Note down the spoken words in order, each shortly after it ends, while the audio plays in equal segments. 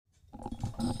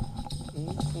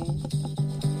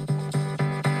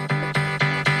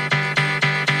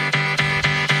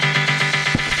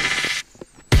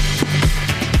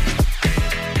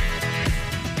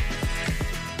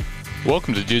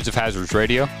Welcome to Dudes of Hazards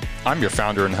Radio. I'm your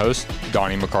founder and host,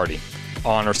 Donnie McCarty.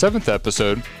 On our 7th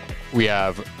episode, we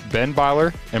have Ben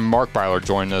Byler and Marc Byler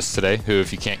joining us today, who,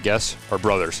 if you can't guess, are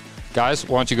brothers. Guys,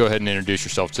 why don't you go ahead and introduce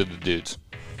yourself to the dudes?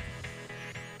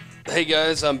 Hey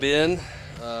guys, I'm Ben,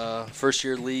 first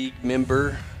year league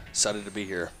member. Excited to be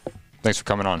here. Thanks for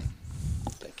coming on.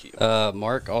 Thank you.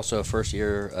 Marc, also a first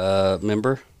year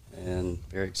member, and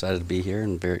very excited to be here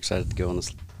and very excited to go on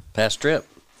this past trip.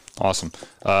 Awesome.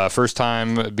 First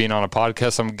time being on a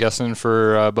podcast, I'm guessing,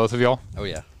 for both of y'all? Oh,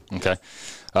 yeah. Okay.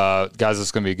 Guys,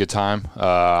 it's going to be a good time.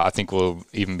 I think we'll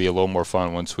even be a little more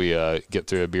fun once we get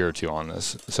through a beer or two on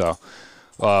this. So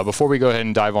before we go ahead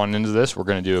and dive on into this, we're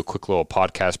going to do a quick little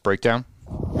podcast breakdown.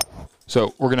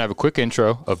 So we're going to have a quick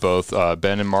intro of both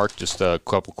Ben and Marc, just a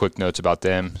couple quick notes about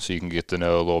them so you can get to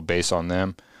know a little base on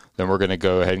them. Then we're going to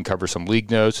go ahead and cover some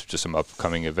league notes, just some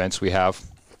upcoming events we have,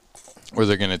 where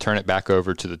they're going to turn it back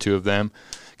over to the two of them.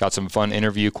 Got some fun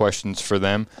interview questions for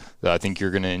them that I think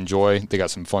you're going to enjoy. They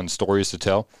got some fun stories to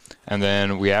tell. And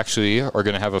then we actually are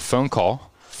going to have a phone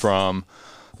call from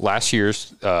last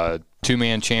year's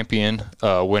two-man champion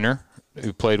winner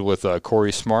who played with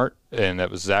Corey Smart, and that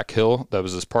was Zach Hill. That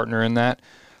was his partner in that.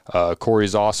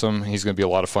 Corey's awesome. He's going to be a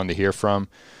lot of fun to hear from.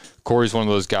 Corey's one of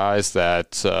those guys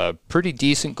that's a pretty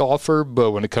decent golfer,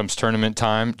 but when it comes tournament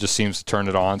time, just seems to turn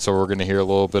it on. So we're going to hear a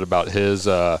little bit about his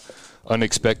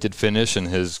unexpected finish and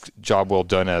his job well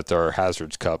done at our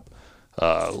Hazards Cup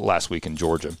last week in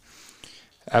Georgia.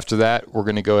 After that, we're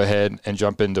going to go ahead and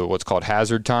jump into what's called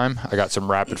Hazard Time. I got some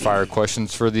rapid-fire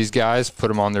questions for these guys, put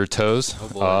them on their toes.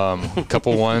 A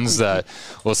couple ones that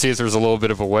we'll see if there's a little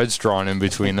bit of a wedge drawn in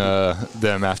between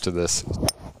them after this.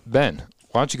 Ben,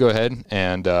 why don't you go ahead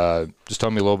and just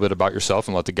tell me a little bit about yourself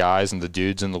and let the guys and the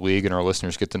dudes in the league and our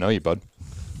listeners get to know you, bud.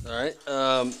 All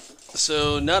right.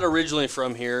 So not originally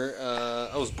from here.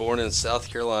 I was born in South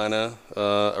Carolina,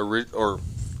 or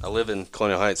I live in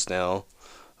Colonial Heights now.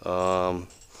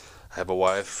 I have a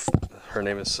wife. Her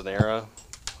name is Sonera.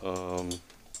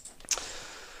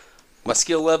 My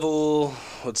skill level,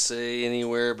 would say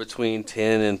anywhere between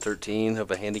 10 and 13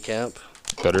 of a handicap.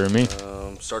 Better than me.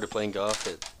 Started playing golf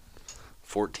at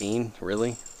 14,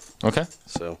 really. Okay.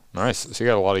 So nice. So you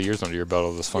got a lot of years under your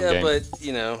belt of this fun game. Yeah,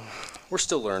 but, we're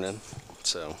still learning,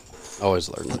 so. Always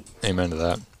learning. Amen to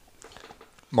that.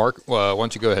 Marc, why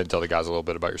don't you go ahead and tell the guys a little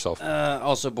bit about yourself?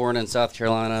 Also born in South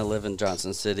Carolina. I live in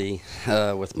Johnson City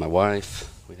with my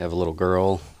wife. We have a little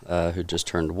girl who just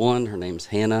turned 1. Her name's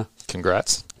Hannah.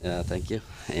 Congrats. Thank you.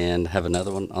 And have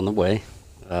another one on the way,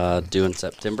 due in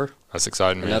September. That's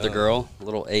exciting. Another girl,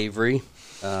 little Avery.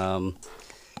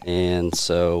 And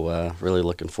so really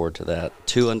looking forward to that.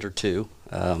 2 under 2.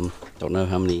 Don't know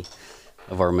how many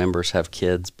of our members have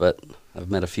kids, but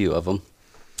I've met a few of them.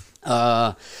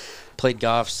 Played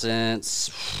golf since,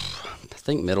 I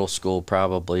think, middle school,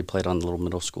 probably. Played on the little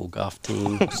middle school golf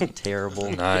team. It was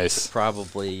terrible. Nice.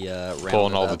 Probably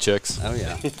pulling all the chicks. Oh,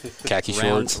 yeah. Khaki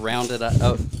shorts. Rounded up.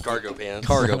 Oh, Cargo pants.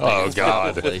 Cargo pants. Oh,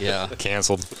 God. Probably, yeah.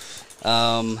 Canceled.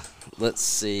 Let's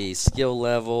see. Skill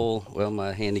level. Well,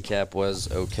 my handicap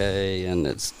was okay, and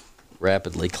it's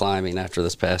rapidly climbing after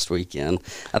this past weekend.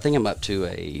 I think I'm up to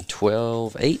a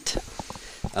 12-8.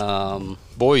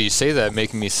 Boy, you say that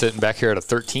making me sitting back here at a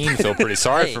 13 feel pretty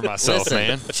sorry for myself, listen,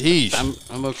 man. Jeez.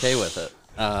 I'm okay with it.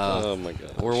 Oh my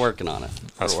God. We're working on it.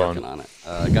 That's We're fun. working on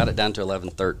it. Got it down to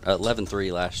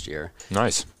 11-3 last year.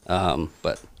 Nice.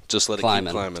 But Just let it keep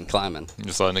climbing.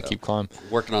 Just letting it keep climbing.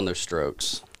 Working on their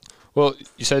strokes. Well,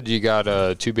 you said you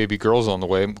got 2 baby girls on the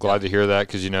way. I'm glad to hear that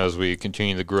because, as we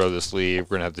continue to grow this league,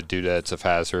 we're going to have the dudettes of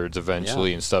Hazards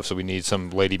eventually and stuff, so we need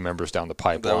some lady members down the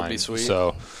pipeline. That would be sweet.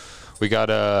 So we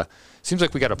got seems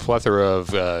like we got a plethora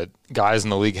of guys in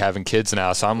the league having kids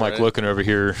now, so I'm like looking over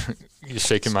here,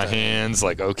 shaking my hands,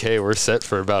 like, okay, we're set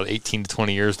for about 18 to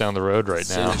 20 years down the road right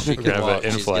now. She We're can going to walk, have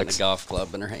an she's getting influx. a golf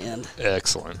club in her hand.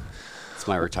 Excellent. It's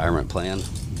my retirement plan.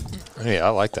 Yeah, I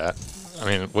like that. I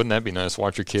mean, wouldn't that be nice?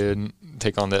 Watch your kid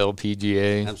take on the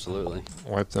LPGA. Absolutely.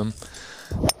 Wipe them.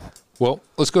 Well,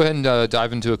 let's go ahead and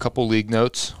dive into a couple league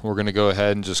notes. We're going to go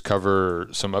ahead and just cover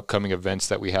some upcoming events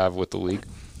that we have with the league.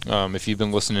 If you've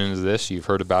been listening to this, you've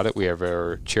heard about it. We have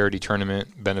our charity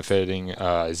tournament benefiting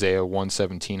Isaiah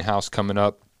 117 House coming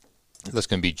up. That's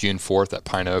going to be June 4th at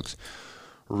Pine Oaks.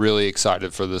 Really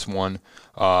excited for this one.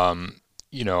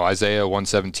 Isaiah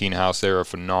 117 House, they're a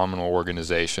phenomenal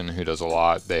organization who does a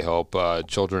lot. They help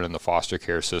children in the foster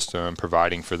care system,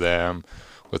 providing for them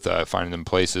with finding them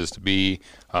places to be,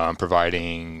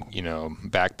 providing,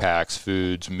 backpacks,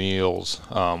 foods, meals,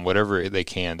 whatever they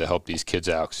can to help these kids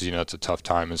out, because, it's a tough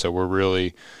time. And so we're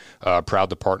really proud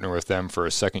to partner with them for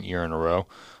a second year in a row.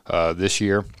 This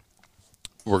year,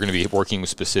 we're going to be working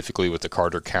specifically with the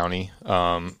Carter County,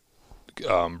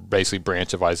 basically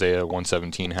branch of Isaiah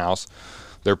 117 House.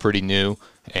 They're pretty new,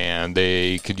 and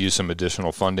they could use some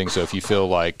additional funding. So if you feel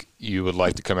like you would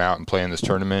like to come out and play in this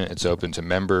tournament, it's open to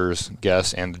members,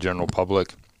 guests, and the general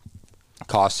public.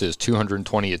 Cost is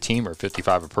 $220 a team or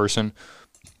 $55 a person.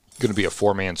 Going to be a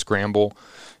 4-man scramble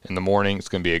in the morning. It's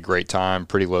going to be a great time,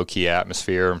 pretty low-key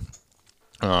atmosphere.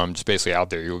 Just basically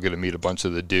out there, you'll get to meet a bunch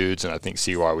of the dudes, and I think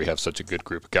see why we have such a good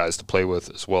group of guys to play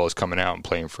with, as well as coming out and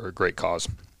playing for a great cause.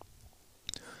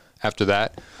 After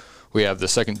that, we have the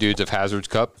second Dudes of Hazards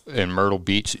Cup in Myrtle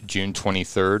Beach, June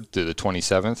 23rd through the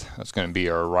 27th. That's going to be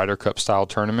our Ryder Cup style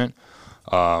tournament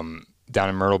down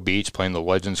in Myrtle Beach, playing the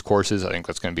Legends courses. I think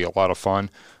that's going to be a lot of fun.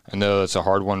 I know that's a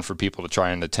hard one for people to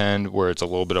try and attend, where it's a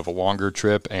little bit of a longer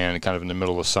trip and kind of in the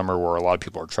middle of summer where a lot of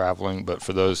people are traveling. But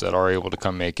for those that are able to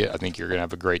come make it, I think you're going to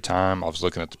have a great time. I was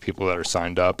looking at the people that are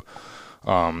signed up.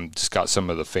 Just got some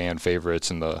of the fan favorites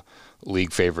and the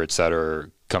league favorites that are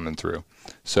coming through.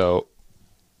 So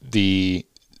the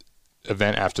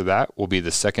event after that will be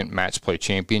the second Match Play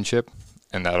Championship,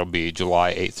 and that'll be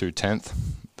July 8th through 10th.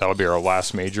 That'll be our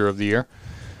last major of the year,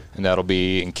 and that'll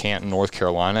be in Canton, North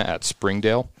Carolina at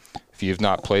Springdale. If you've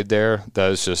not played there,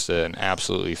 that is just an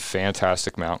absolutely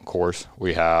fantastic mountain course.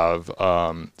 We have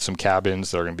some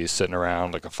cabins that are going to be sitting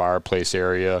around like a fireplace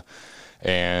area.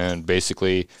 And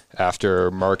basically, after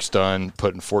Marc's done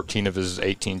putting 14 of his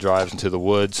 18 drives into the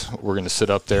woods, we're going to sit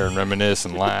up there and reminisce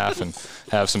and laugh and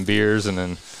have some beers. And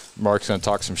then Marc's going to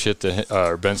talk some shit to him,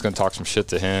 or Ben's going to talk some shit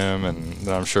to him, and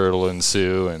then I'm sure it'll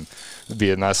ensue. And it'll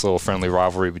be a nice little friendly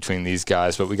rivalry between these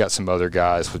guys. But we got some other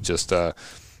guys with just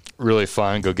really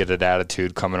fun, go get it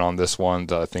attitude coming on this one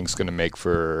that I think is going to make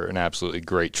for an absolutely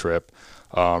great trip.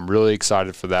 Really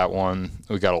excited for that one.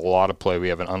 We got a lot of play. We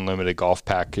have an unlimited golf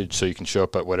package, so you can show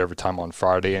up at whatever time on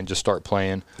Friday and just start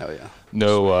playing. Oh yeah.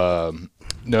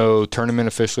 No tournament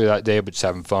officially that day, but just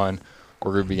having fun.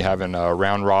 We're going to be having a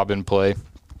round robin play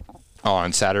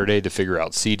on Saturday to figure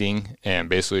out seeding, and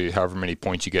basically however many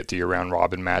points you get through your round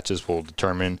robin matches will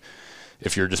determine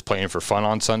if you're just playing for fun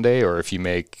on Sunday, or if you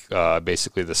make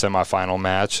basically the semifinal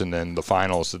match and then the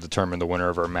finals to determine the winner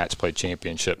of our Match Play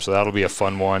Championship. So that'll be a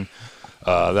fun one.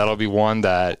 That'll be one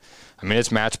that,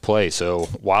 it's match play, so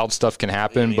wild stuff can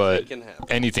happen,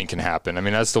 anything can happen.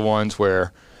 That's the ones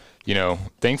where,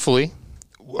 thankfully,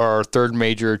 our third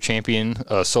major champion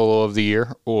solo of the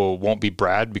year won't be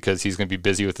Brad, because he's going to be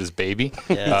busy with his baby.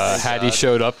 Yes, had he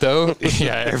showed up, though,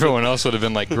 everyone else would have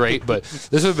been like, great, but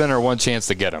this would have been our one chance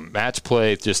to get him. Match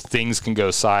play, just things can go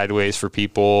sideways for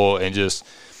people, and just...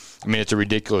 it's a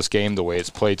ridiculous game the way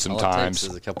it's played sometimes. All it takes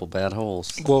is a couple bad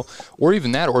holes. Well, or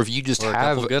even that, or if you just have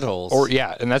a couple good holes.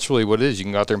 And that's really what it is. You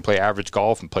can go out there and play average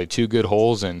golf and play 2 good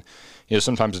holes, and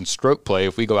sometimes in stroke play,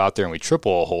 if we go out there and we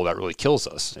triple a hole, that really kills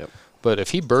us. Yep. But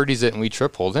if he birdies it and we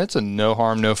triple, then it's a no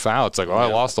harm, no foul. It's like, I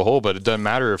lost the hole, but it doesn't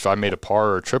matter if I made a par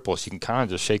or a triple. So you can kind of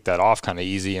just shake that off kind of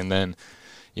easy, and then,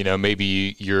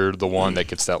 maybe you're the one that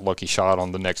gets that lucky shot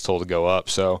on the next hole to go up.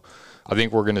 So I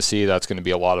think we're going to see that's going to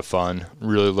be a lot of fun.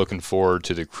 Really looking forward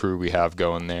to the crew we have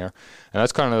going there. And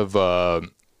that's kind of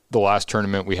the last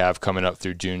tournament we have coming up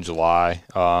through June, July.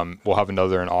 We'll have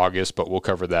another in August, but we'll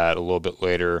cover that a little bit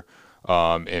later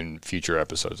in future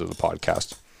episodes of the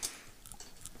podcast.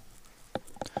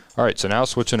 All right, so now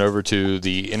switching over to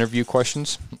the interview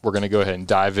questions. We're going to go ahead and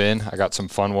dive in. I got some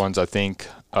fun ones, I think,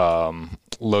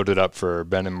 loaded up for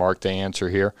Ben and Marc to answer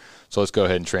here. So let's go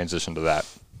ahead and transition to that.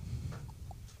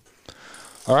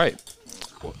 All right,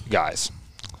 guys,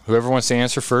 whoever wants to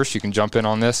answer first, you can jump in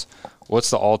on this. What's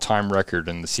the all-time record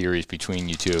in the series between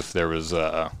you two if there was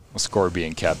a score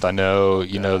being kept? I know,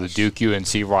 the Duke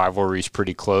UNC rivalry is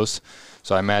pretty close,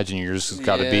 so I imagine yours has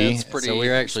got to be. So we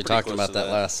were actually talking about that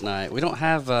last night. We don't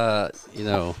have, a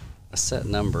set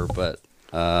number, but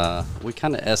we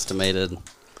kind of estimated.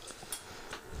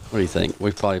 What do you think?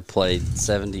 We probably played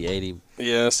 70, 80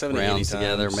 rounds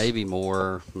together, maybe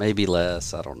more, maybe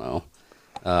less. I don't know.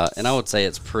 And I would say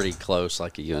it's pretty close,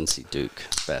 like a UNC Duke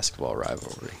basketball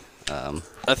rivalry.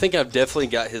 I think I've definitely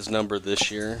got his number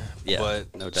this year. Yeah,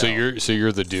 but no doubt. So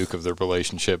you're the Duke of the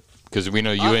relationship, because we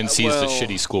know UNC is the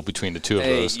shitty school between the two of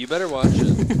those. You better watch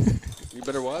it. You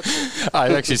better watch it.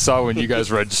 I actually saw when you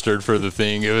guys registered for the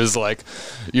thing. It was like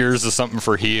yours is something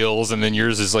for heels, and then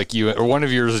yours is like or one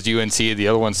of yours is UNC, the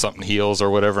other one's something heels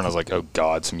or whatever. And I was like, oh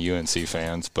God, some UNC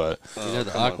fans. But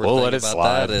the awkward we'll thing let it about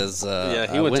slide. that is, He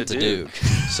I went to Duke.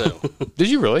 So Did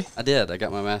you really? I did. I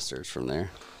got my master's from there.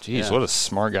 Jeez, what a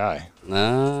smart guy.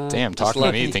 Just Damn, talking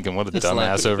to me thinking, what a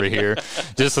dumbass over here.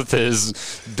 Just with his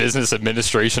business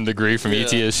administration degree from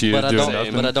ETSU. But doing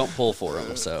nothing. I don't pull for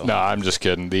him. So No, I'm just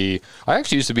kidding. I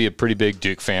actually used to be a pretty big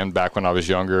Duke fan back when I was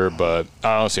younger, but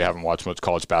I honestly haven't watched much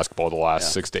college basketball the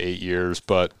last 6 to 8 years.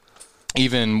 But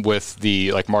even with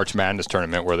the March Madness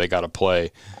tournament where they got to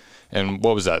play, and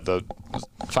what was that? The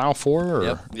Final Four or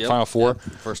Yep. Final Four? Yep.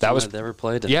 First time I'd ever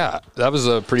played. Yeah, that was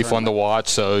pretty fun to watch.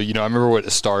 So, I remember when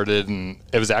it started, and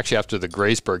it was actually after the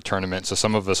Graceburg tournament. So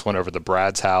some of us went over to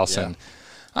Brad's house, and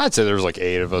I'd say there was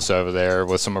 8 of us over there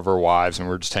with some of our wives, and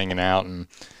we were just hanging out. And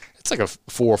it's like a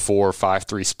 4-4,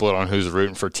 5-3 split on who's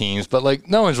rooting for teams. But,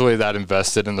 no one's really that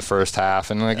invested in the first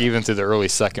half. And, even through the early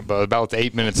second, but about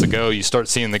 8 minutes ago, you start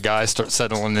seeing the guys start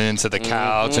settling into the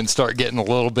couch and start getting a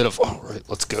little bit of, all right,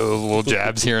 let's go, little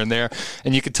jabs here and there.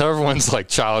 And you could tell everyone's,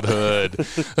 childhood,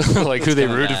 who they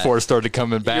rooted for started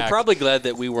coming back. You're probably glad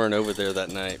that we weren't over there that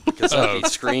night because I'd be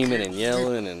screaming and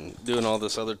yelling and doing all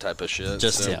this other type of shit.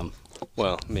 Just him.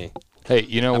 Well, me. Hey,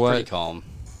 you know I'm what? pretty calm.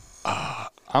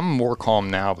 I'm more calm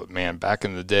now, but, man, back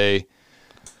in the day,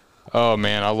 oh,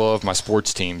 man, I love my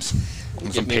sports teams.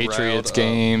 Some Patriots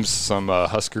games, some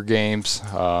Husker games.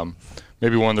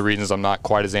 Maybe one of the reasons I'm not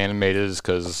quite as animated is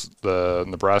because the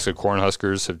Nebraska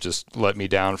Cornhuskers have just let me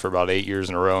down for about 8 years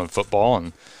in a row in football,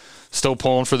 and still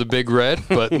pulling for the Big Red,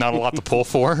 but not a lot to pull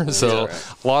for. So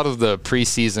a lot of the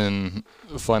preseason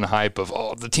fun hype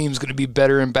of, the team's going to be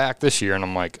better and back this year. And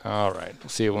I'm like, all right, we'll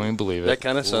see it when we believe it. That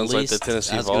kind of sounds like the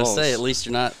Tennessee Vols. I was going to say, at least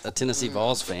you're not a Tennessee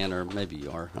Vols fan, or maybe you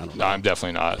are. I don't know. No, I'm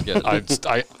definitely not.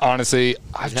 I honestly,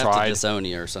 I've You'd tried. have to disown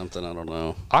you or something. I don't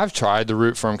know. I've tried to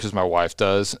root for them because my wife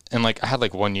does. And, I had,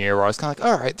 1 year where I was kind of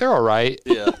all right, they're all right.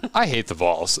 Yeah. I hate the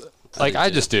Vols. I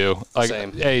just do.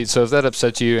 Same. Hey, so if that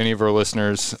upsets you, any of our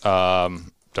listeners,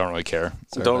 don't really care.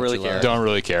 Don't really care. Don't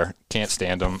really care. Can't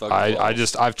stand them. Fuck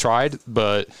I've tried,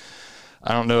 but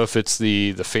I don't know if it's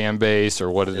the fan base or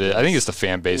what it is. I think it's the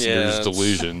fan base and there's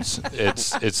delusions.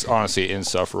 It's honestly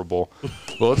insufferable.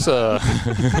 Well, it's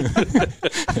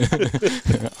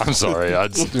I'm sorry.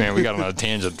 We got on a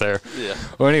tangent there. Yeah.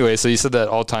 Well, anyway, so you said that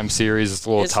all-time series is a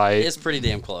little tight. It's pretty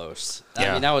damn close.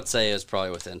 Yeah. I mean, I would say it was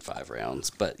probably within 5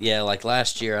 rounds. But, yeah,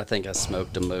 last year, I think I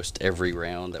smoked almost every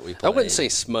round that we played. I wouldn't say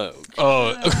smoke.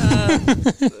 Oh,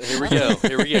 Here we go.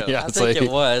 yeah. I think it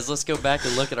was. Let's go back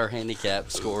and look at our handicap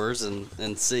scores and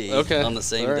see on the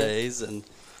same days. And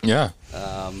yeah.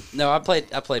 no, I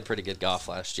played pretty good golf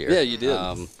last year. Yeah, you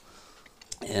did.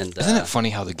 And Isn't it funny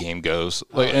how the game goes?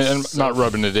 And so, not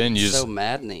rubbing it in. You so just,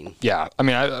 maddening. yeah. I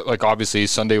mean, obviously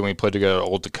Sunday when we played together at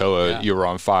Old Toccoa, you were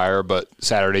on fire, but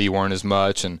Saturday you weren't as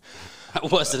much, and I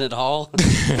wasn't at all.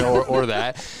 or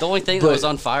that. The only thing that was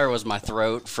on fire was my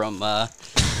throat from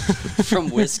from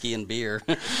whiskey and beer.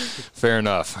 Fair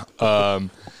enough.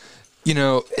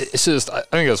 It's just, I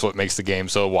think that's what makes the game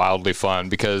so wildly fun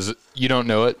because you don't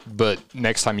know it, but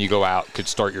next time you go out could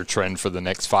start your trend for the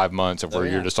next 5 months of where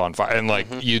you're just on fire.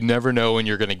 And you never know when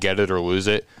you're going to get it or lose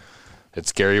it. It's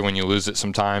scary when you lose it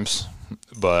sometimes,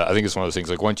 but I think it's one of those things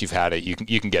once you've had it, you can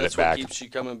get it back. That's what keeps you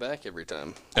coming back every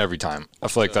time. Every time. I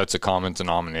feel like that's a common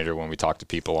denominator when we talk to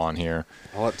people on here.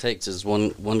 All it takes is one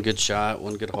good shot,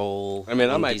 one good hole. I mean,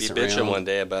 I might be bitching round. one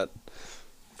day about,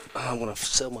 I want to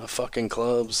sell my fucking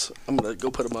clubs. I'm going to go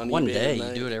put them on One eBay day, tonight.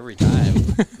 you do it every time.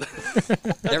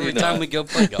 Every time we go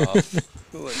play golf.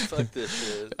 I'm like, fuck this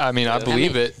shit. I mean, I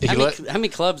believe it. How many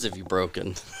clubs have you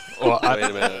broken? Well,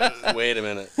 Wait a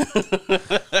minute.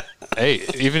 Hey,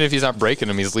 even if he's not breaking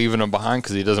them, he's leaving them behind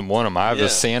because he doesn't want them. I have a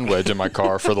sand wedge in my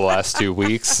car for the last 2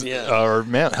 weeks. Yeah.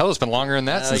 It's been longer than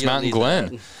that since Mountain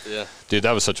Glen. Yeah. Dude,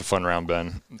 that was such a fun round,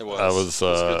 Ben. It was. That was it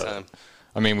was a good time.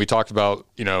 I mean, we talked about,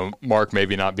 Marc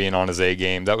maybe not being on his A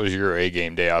game. That was your A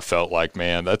game day, I felt like,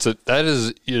 man.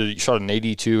 You shot an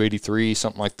 82, 83,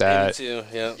 something like that. 82,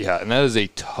 yeah. Yeah, and that is a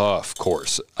tough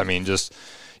course. I mean,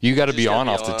 you got to be on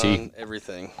off the tee.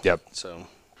 Everything. Yep. So.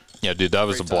 Yeah, dude, that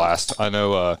was a Great time. blast. I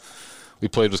know we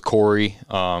played with Corey.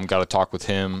 Got to talk with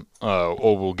him.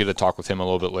 We'll get to talk with him a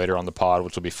little bit later on the pod,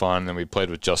 which will be fun. And we played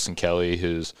with Justin Kelly,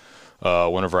 who's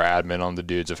one of our admin on the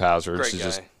Dudes of Hazards. He's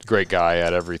just a great guy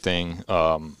at everything.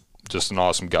 Just an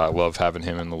awesome guy. Love having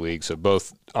him in the league. So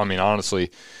honestly,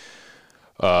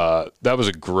 that was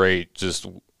a great just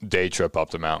day trip up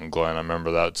to Mountain Glen. I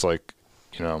remember that's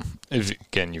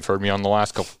again, you've heard me on the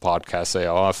last couple podcasts say,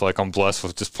 oh, I feel like I'm blessed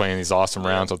with just playing these awesome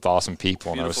rounds with awesome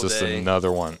people. And it was just day.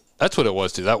 another one. That's what it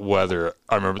was, too. That weather,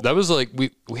 I remember, that was like,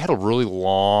 we had a really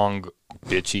long,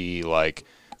 bitchy, like,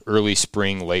 early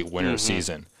spring, late winter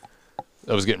season.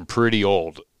 That was getting pretty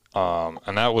old.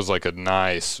 And that was like a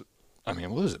nice, I mean,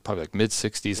 what was it? Probably like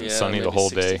mid-60s and sunny the whole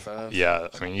 65. Day. Yeah,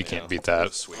 I mean, you can't beat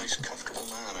that. Sweet.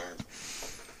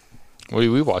 What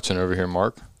are we watching over here,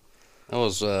 Mark? I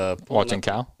was watching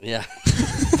Cal? Yeah.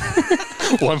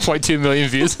 1.2 million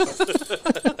views.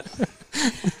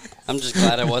 I'm just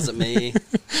glad it wasn't me.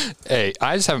 Hey,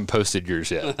 I just haven't posted yours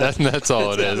yet. That's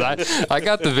all it is. I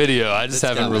got the video. I just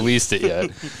haven't released it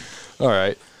yet. All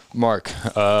right. Mark,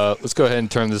 let's go ahead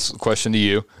and turn this question to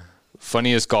you.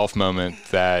 Funniest golf moment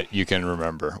that you can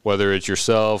remember, whether it's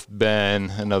yourself,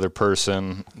 Ben, another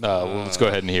person. Let's go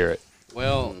ahead and hear it.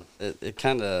 Well, it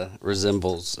kind of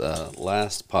resembles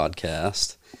last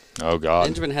podcast. Oh, God.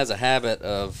 Benjamin has a habit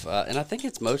of, and I think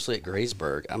it's mostly at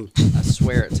Graysburg. I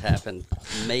swear it's happened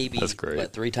maybe, That's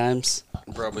great. 3 times?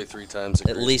 Probably 3 times.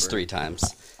 At least 3 times.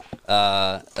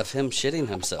 Of him shitting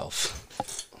himself.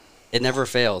 It never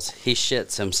fails. He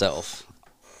shits himself.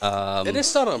 And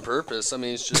it's not on purpose. I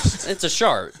mean, it's just... It's a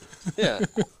shart. Yeah.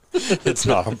 It's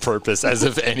not on purpose, as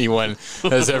if anyone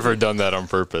has ever done that on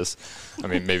purpose. I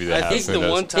mean, maybe they have. think the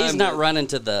one time He's not running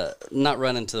to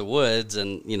the woods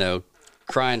and,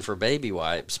 crying for baby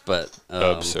wipes, but...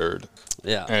 absurd.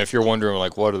 Yeah. And if you're wondering,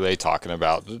 like, what are they talking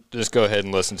about, just go ahead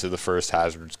and listen to the first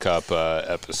Hazards Cup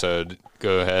episode.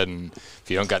 Go ahead, and if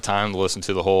you don't got time to listen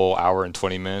to the whole hour and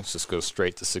 20 minutes, just go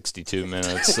straight to 62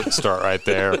 minutes. Start right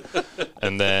there.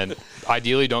 And then,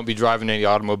 ideally, don't be driving any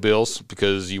automobiles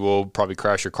because you will probably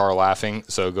crash your car laughing.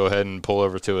 So go ahead and pull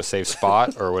over to a safe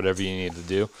spot or whatever you need to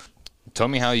do. Tell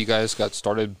me how you guys got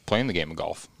started playing the game of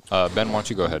golf. Ben, why don't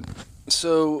you go ahead?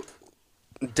 So,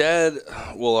 our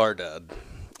dad,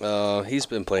 he's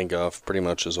been playing golf pretty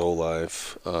much his whole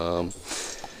life.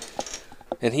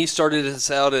 And he started us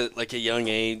out at like a young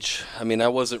age. I mean, I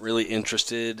wasn't really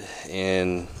interested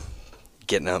in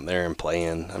getting out there and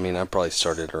playing. I mean, I probably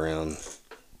started around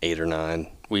 8 or 9.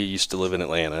 We used to live in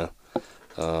Atlanta.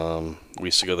 We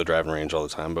used to go to the driving range all the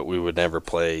time, but we would never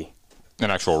play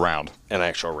An actual round.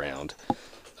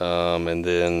 And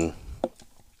then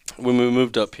when we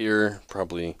moved up here,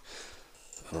 probably,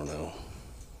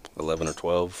 11 or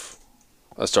 12,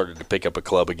 I started to pick up a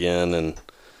club again.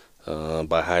 And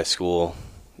by high school,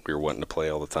 we were wanting to play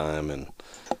all the time. And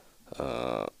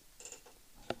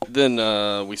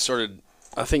then we started,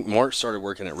 I think Marc started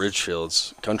working at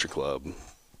Ridgefield's Country Club.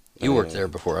 You worked there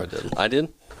before I did. I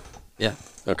did? Yeah.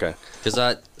 Okay.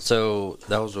 So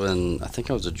that was when I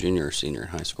think I was a junior or senior in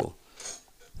high school.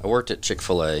 I worked at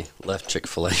Chick-fil-A, left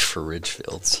Chick-fil-A for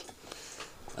Ridgefield's.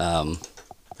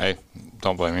 Hey,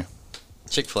 don't blame me.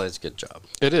 Chick-fil-A is a good job.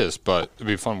 It is, but it'd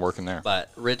be fun working there.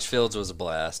 But Ridgefield's was a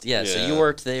blast. Yeah, so Yeah. you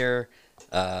worked there.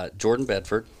 Jordan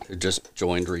Bedford, who just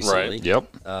joined recently. Right.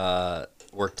 Yep.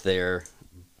 Worked there.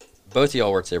 Both of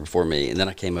y'all worked there before me, and then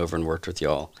I came over and worked with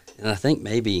y'all. And I think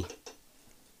maybe,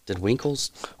 did Winkles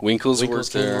Winkles came and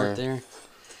worked work there.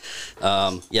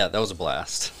 there? Yeah, that was a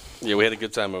blast. Yeah, we had a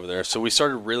good time over there. So we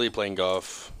started really playing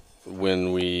golf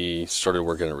when we started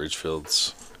working at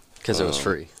Ridgefield's. Because it was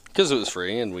free. Because it was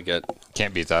free, and we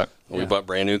Can't beat that. we bought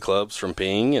brand new clubs from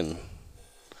Ping, and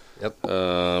Yep.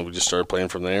 we just started playing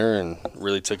from there, and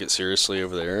really took it seriously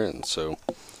over there, and so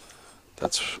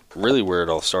that's really where it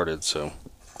all started. So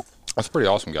That's pretty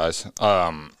awesome, guys.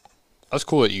 That's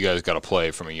cool that you guys got to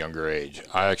play from a younger age.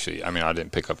 I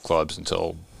didn't pick up clubs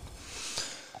until.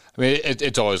 I mean,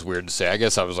 it's always weird to say. I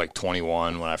guess I was like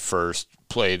 21 when I first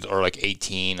played, or like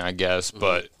 18, I guess. Mm-hmm.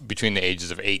 But between the ages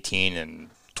of 18 and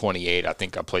 28, I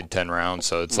think I played 10 rounds.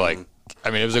 So it's like,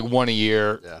 it was like one a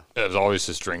year. Yeah. It was always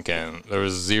just drinking. There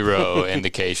was zero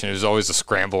indication. It was always a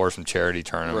scramble or some charity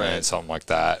tournament, something like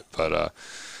that. But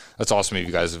that's awesome if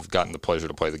you guys have gotten the pleasure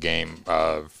to play the game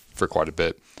for quite a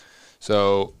bit.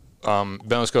 So, Ben,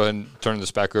 let's go ahead and turn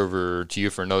this back over to you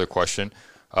for another question.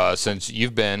 Since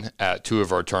you've been at 2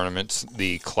 of our tournaments,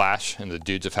 the Clash and the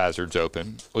Dudes of Hazards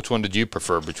Open, which one did you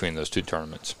prefer between those 2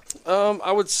 tournaments?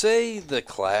 I would say the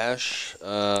Clash.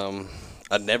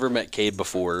 I'd never met Cade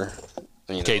before.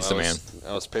 Cade's the man.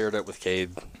 I was paired up with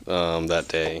Cade that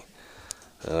day.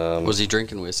 Was he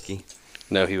drinking whiskey?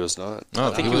 No, he was not. No,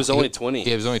 I think he was only 20. Yeah,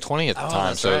 he was only 20 at the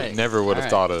time, that's so right. never would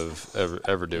have All thought of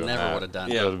ever doing that. Never would have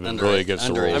done Yeah. it. That would have been really against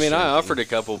the rules. I mean, I offered a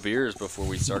couple beers before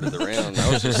we started the round.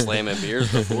 I was just slamming beers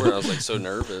before. I was like so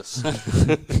nervous.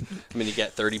 I mean, you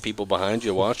got 30 people behind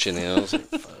you watching, and I was like,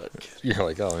 fuck. You're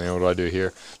like, oh man, what do I do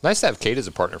here? Nice to have Cade as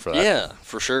a partner for that. Yeah,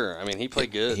 for sure. I mean, he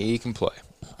played good. He can play.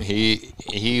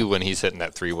 He when he's hitting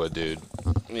that 3-wood, dude,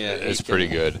 Yeah, it's pretty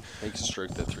good. He can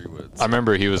stroke that 3-woods. I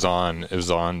remember it was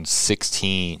on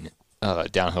 16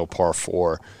 downhill par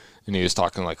 4, and he was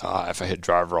talking like, if I hit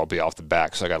driver, I'll be off the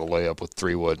back, so I got to lay up with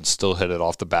 3-wood and still hit it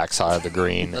off the back side of the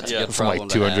green from like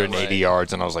 280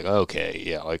 yards. And I was like, okay,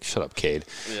 yeah, like shut up, Cade.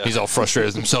 Yeah. He's all frustrated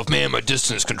with himself. Man, my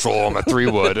distance control on my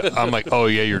 3-wood. I'm like, oh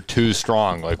yeah, you're too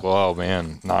strong. Like, well, oh,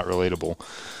 man, not relatable.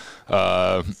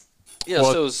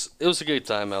 So it was a good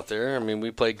time out there. I mean,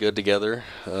 we played good together.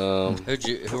 Who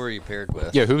were you paired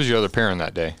with? Yeah, who was your other pairing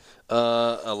that day?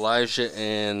 Elijah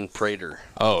and Prater.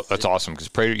 Oh, that's awesome, because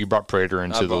you brought Prater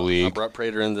into the league. I brought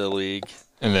Prater into the league.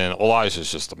 And then Elijah's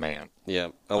just a man. Yeah,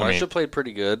 Elijah played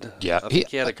pretty good. Yeah. I think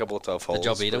he had a couple of tough holes. Did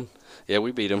y'all beat him? Yeah,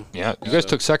 we beat him. Yeah, you guys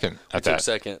took second at that. Took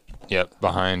second. Yep,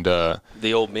 behind the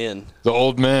old men. The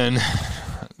old men,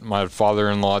 my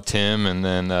father-in-law Tim, and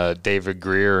then David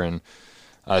Greer. And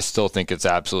I still think it's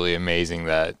absolutely amazing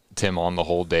that Tim, on the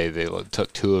whole day, they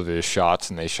took 2 of his shots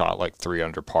and they shot like 3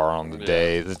 under par on the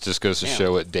day. That just goes to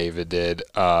show what David did.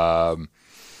 I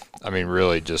mean,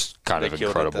 really, just kind of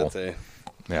incredible. That day.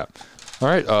 Yeah. All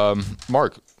right,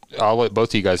 Mark. I'll let both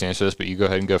of you guys answer this, but you go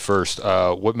ahead and go first.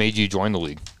 What made you join the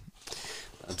league?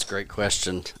 That's a great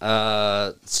question.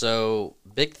 So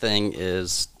big thing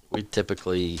is we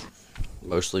typically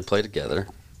mostly play together.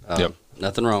 Yep.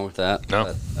 Nothing wrong with that.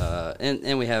 No. But,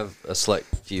 and we have a select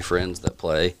few friends that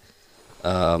play.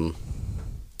 And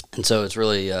so it's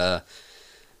really, I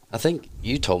think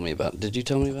you told me about it. Did you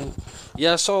tell me about it?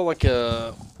 Yeah, I saw like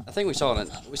a. I think we saw an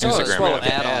Instagram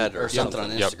ad or something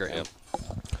on Instagram. Yep.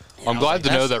 I'm glad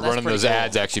to know that running those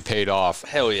ads actually paid off.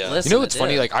 Hell yeah. Listen, you know what's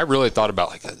funny? Like, I really thought about,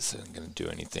 like, this isn't going to do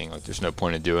anything. Like, there's no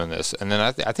point in doing this. And then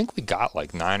I think we got,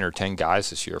 like, 9 or 10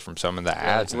 guys this year from some of the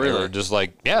ads. And really? they were just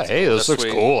like, yeah, hey, this looks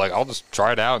cool. Like, I'll just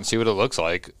try it out and see what it looks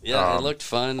like. Yeah, it looked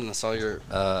fun. And I saw your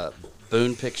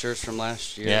Boone pictures from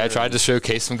last year. Yeah, I tried to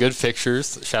showcase some good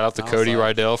pictures. Shout out to Cody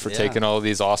Rydell for taking all of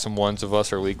these awesome ones of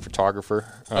us, our league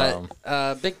photographer.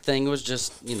 But big thing was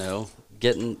just,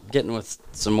 getting with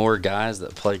some more guys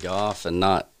that play golf and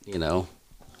not,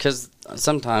 because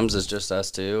sometimes it's just us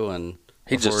two, and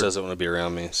he just doesn't want to be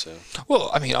around me. So,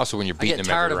 well, I mean, also when you're beating him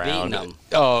every round. Beating him.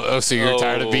 So you're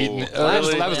tired of beating? That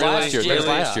was last year. That was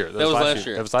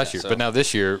last year. So. But now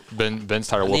this year, Ben's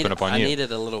tired of whooping up on you. I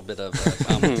needed a little bit of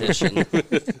competition.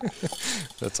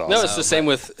 That's awesome. No, it's the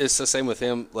same with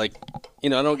him. Like, I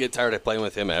don't get tired of playing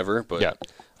with him ever. But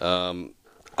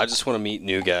I just want to meet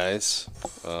new guys.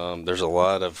 There's a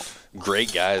lot of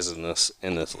great guys in this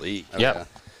league. Yeah,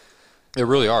 there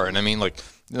really are. And I mean, like,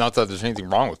 not that there's anything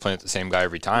wrong with playing with the same guy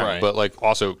every time, right. but like,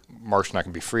 also, Marc's not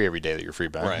going to be free every day that you're free,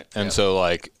 Ben. Right. And so,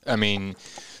 like, I mean,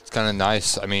 it's kind of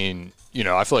nice. I mean,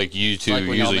 I feel like you two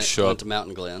usually show up to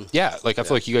Mountain Glen. Yeah, like I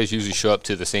feel like you guys usually show up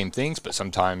to the same things, but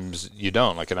sometimes you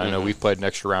don't. Like, and I know we've played an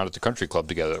extra round at the country club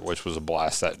together, which was a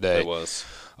blast that day. It was.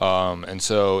 And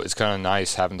so it's kind of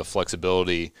nice having the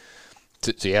flexibility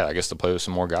to play with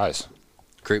some more guys.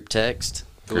 Group text.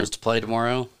 Who wants to play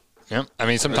tomorrow? Yeah. I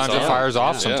mean, sometimes it fires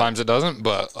off, sometimes it doesn't.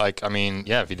 But, like, I mean,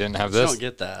 yeah, if you didn't have this. You don't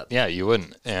get that. Yeah, you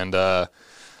wouldn't. And the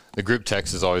group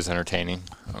text is always entertaining.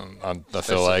 I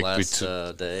feel like last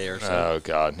day or so. Oh,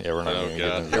 God. Yeah, we're not going to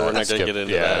get into that. We're not going to get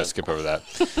into that. Yeah, skip over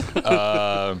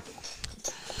that.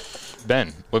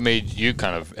 Ben, what made you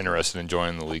kind of interested in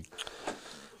joining the league?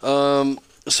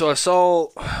 So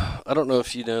I don't know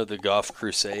if you know the Golf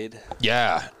Crusade.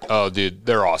 Yeah. Oh, dude,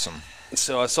 they're awesome.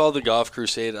 So I saw the Golf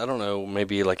Crusade, I don't know,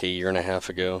 maybe like a year and a half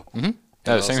ago. Mm-hmm.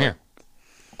 Yeah, same here.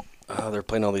 They're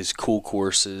playing all these cool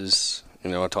courses.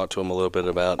 I talked to them a little bit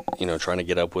about, trying to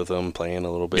get up with them, playing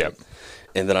a little bit. Yep.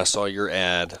 And then I saw your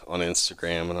ad on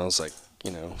Instagram, and I was like,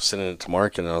 sending it to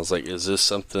Mark, and I was like, is this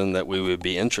something that we would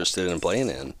be interested in playing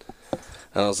in?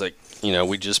 And I was like,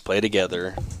 we just play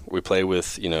together. We play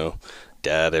with,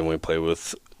 Dad, and we play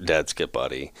with Dad's Skip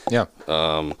Buddy. Yeah.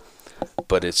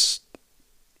 But it's,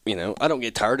 I don't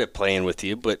get tired of playing with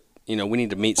you, but, we need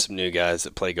to meet some new guys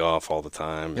that play golf all the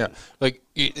time. Yeah. Like,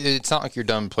 it's not like you're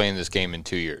done playing this game in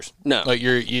 2 years. No. Like,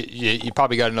 you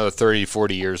probably got another 30,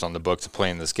 40 years on the books of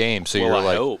playing this game. So you're I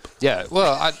like, hope. Yeah.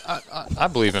 Well, I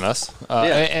believe in us.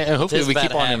 And hopefully we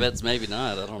keep on. Habits, maybe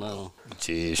not. I don't know.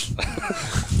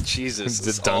 Jeez. Jesus.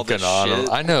 Just dunking on them.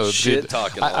 I know, shit dude.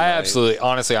 Talking I absolutely,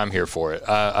 honestly, I'm here for it.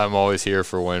 I'm always here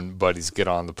for when buddies get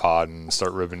on the pod and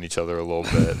start ribbing each other a little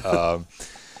bit.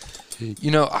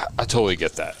 I totally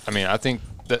get that. I mean, I think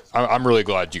that I'm really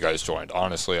glad you guys joined.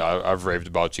 Honestly, I've raved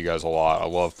about you guys a lot. I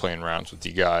love playing rounds with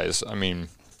you guys. I mean,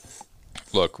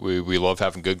 look, we love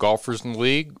having good golfers in the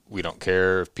league. We don't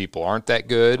care if people aren't that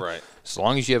good. Right. As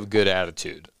long as you have a good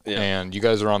attitude. Yeah. And you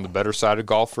guys are on the better side of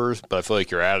golfers, but I feel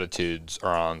like your attitudes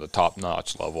are on the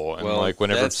top-notch level. And Well, like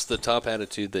whenever that's the top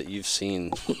attitude that you've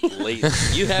seen lately.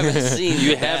 You haven't seen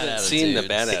You the bad haven't seen the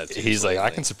bad attitudes. attitude. he's like, I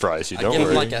can surprise you. Don't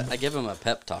worry. I give him a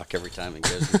pep talk every time he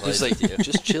goes and plays He's like, with you.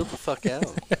 just chill the fuck out.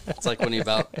 It's like when you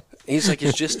about He's like,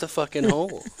 it's just a fucking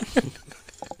hole.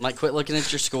 like quit looking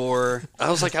at your score.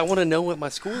 I was like, I want to know what my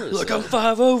score is. Look, I'm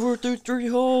 5 over through 3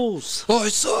 holes. I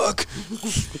suck.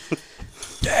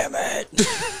 Damn it.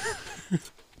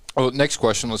 Oh, next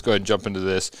question. Let's go ahead and jump into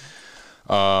this.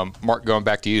 Mark, going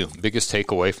back to you. Biggest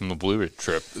takeaway from the Blue Ridge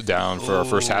trip down for our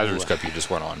first Hazards Cup you just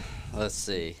went on? Let's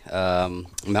see.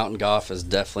 Mountain golf is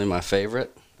definitely my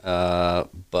favorite,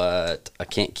 but I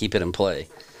can't keep it in play.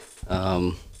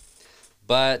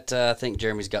 But I think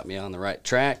Jeremy's got me on the right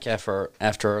track after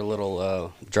our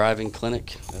little driving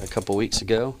clinic a couple weeks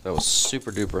ago. That was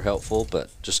super duper helpful, but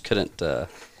just couldn't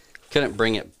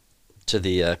bring it to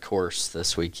the course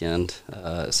this weekend,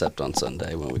 except on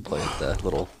Sunday when we played the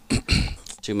little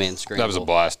 2-man scramble. That was a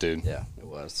blast, dude. Yeah, it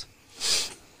was.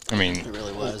 I mean, It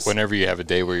really was. whenever you have a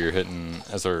day where you're hitting,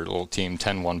 as our little team,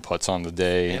 10-1 putts on the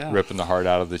day, Yeah. ripping the heart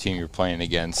out of the team you're playing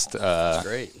against,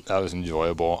 Great. that was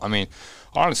enjoyable. I mean,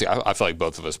 honestly, I feel like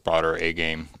both of us brought our A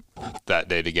game that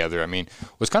day together. I mean,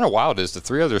 what's kind of wild is the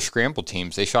 3 other scramble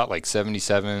teams, they shot like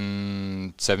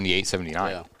 77, 78,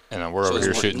 79. Yeah. And then we're So over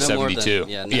here it's shooting no more than-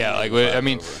 72. yeah, no yeah, more like, than I 5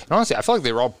 mean, over. honestly, I feel like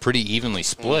they were all pretty evenly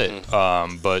split.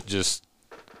 But just,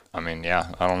 I mean,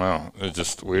 yeah, I don't know. It was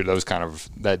just weird. That was kind of,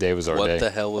 that day was our What day. the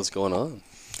hell was going on?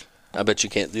 I bet you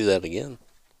can't do that again.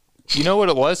 You know what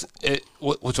it was?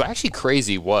 What's actually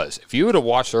crazy was, if you would have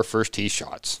watched our first tee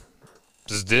shots,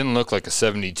 this didn't look like a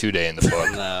 72 day in the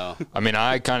book. No. I mean,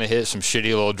 I kind of hit some shitty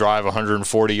little drive,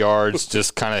 140 yards,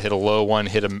 just kind of hit a low one,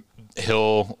 hit a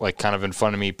hill, like kind of in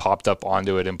front of me, popped up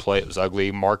onto it in play. It was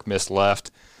ugly. Mark missed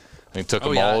left. I think took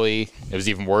a yeah. molly. It was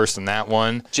even worse than that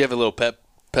one. Did you have a little pep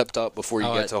talk before you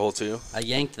Oh, got to hole 2? I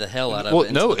yanked the hell out of Well,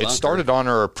 it. no, into the it bunker. started on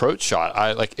our approach shot.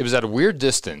 It was at a weird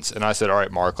distance, and I said, "All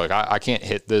right, Mark, like I can't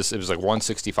hit this." It was like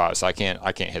 165, so I can't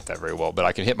hit that very well, but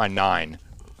I can hit my 9,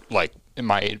 like in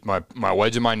my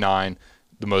wedge in my 9,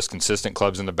 the most consistent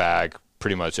clubs in the bag,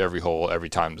 pretty much every hole, every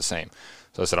time the same.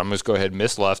 So I said, I'm going to go ahead and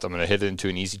miss left. I'm going to hit it into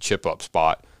an easy chip up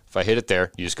spot. If I hit it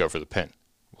there, you just go for the pin.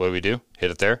 What do?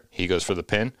 Hit it there. He goes for the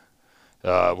pin.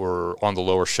 We're on the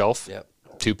lower shelf. Yep.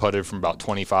 2 putted from about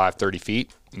 25, 30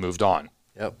 feet. Moved on.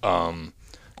 Yep.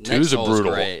 2 is a hole was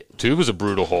brutal. great. 2 was a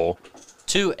brutal hole.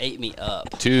 2 ate me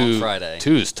up 2 on Friday.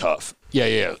 2 is tough.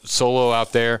 Yeah. Solo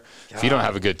out there. If you don't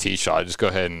have a good tee shot, just go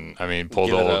ahead and pull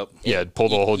Give the it whole up. pull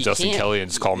the whole You Justin can't- Kelly and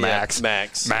just call Max.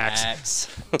 Max. Max.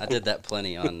 I did that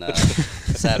plenty on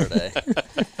Saturday.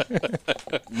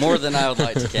 More than I would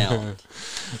like to count.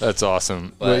 That's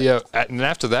awesome. But- But yeah, and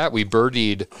after that we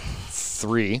birdied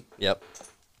 3. Yep.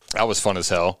 That was fun as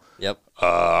hell. Yep.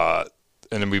 And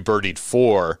then we birdied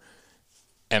 4,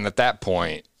 and at that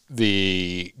point,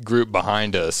 the group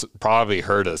behind us probably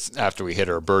heard us after we hit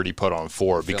our birdie putt on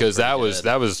 4 because pretty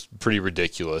that good. was pretty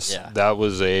ridiculous. Yeah. That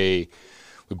was we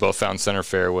both found center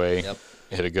fairway. Yep.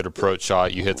 Hit a good approach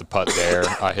shot. You hit the putt there.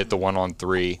 I hit the one on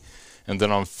 3, and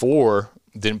then on 4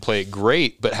 didn't play it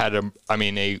great, but had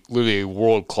literally a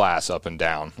world class up and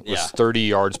down. It was Yeah. 30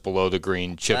 yards below the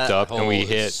green, chipped That up, and we hole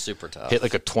hit is super tough. hit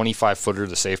like a 25 footer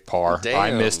to safe par. I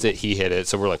Damn. missed it. He hit it.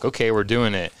 So we're like, okay, we're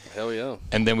doing it. Hell yeah.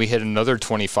 And then we hit another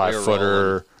 25 We were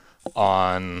footer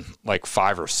on like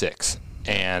 5 or 6.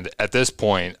 And at this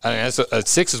point, at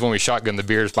 6 is when we shotgunned the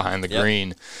beers behind the Yep.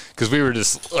 green because we were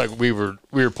just like we were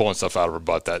pulling stuff out of our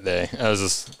butt that day. That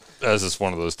was just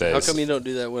one of those days. How come you don't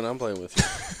do that when I'm playing with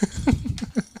you?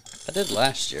 I did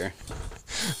last year.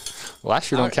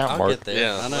 Last year don't count, I'll Mark. get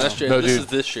there. I know. last year. No, This dude. is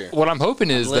this year. What I'm hoping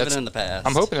is Living in the past.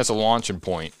 I'm hoping that's a launching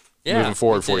point Yeah, moving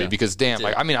forward me for you too. because damn, Me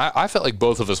like too. I felt like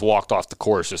both of us walked off the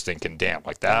course just thinking, damn,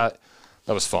 like that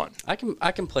was fun. I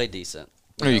can play decent.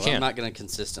 No, you can. I'm not going to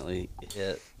consistently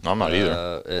hit. No, I'm not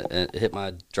either. Hit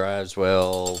my drives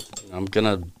well. I'm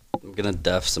gonna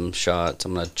duff some shots.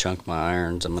 I'm gonna chunk my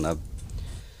irons. I'm gonna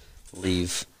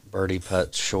leave birdie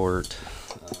putts short.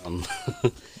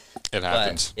 It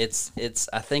happens. But it's.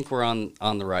 I think we're on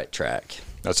the right track.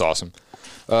 That's awesome.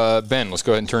 Ben, let's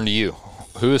go ahead and turn to you.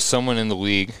 Who is someone in the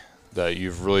league that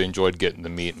you've really enjoyed getting to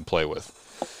meet and play with?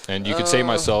 And you could say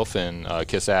myself and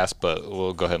kiss ass, but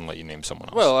we'll go ahead and let you name someone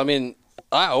else. Well, I mean,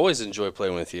 I always enjoy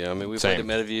playing with you. I mean, we Same.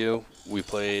 played at Meadowview. We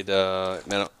played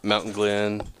Mountain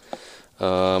Glen.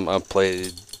 I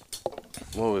played.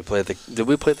 What did we play? Did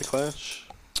we play the Clash?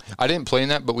 I didn't play in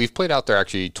that, but we've played out there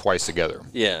actually twice together.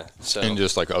 Yeah. So in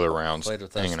just like other rounds. Played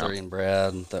with us hanging out. three and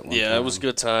Brad. That one yeah, time. it was a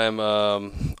good time.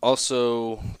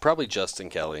 Also, probably Justin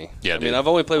Kelly. Yeah, I dude. mean, I've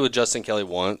only played with Justin Kelly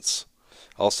once.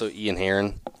 Also, Ian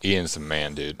Heron. Ian's the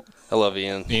man, dude. I love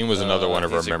Ian. Ian was another one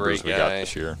of our he's a members great we got guy.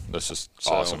 this year. That's just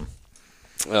So, awesome.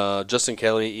 Justin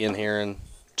Kelly, Ian Heron,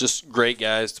 just great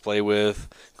guys to play with,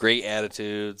 great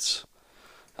attitudes.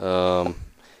 Ian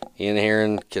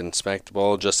Heron can smack the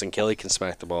ball. Justin Kelly can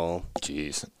smack the ball.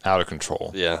 Jeez, out of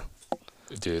control. Yeah.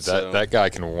 Dude, So- that guy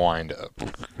can wind up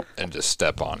and just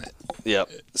step on it. Yep.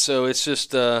 So it's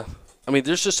just, I mean,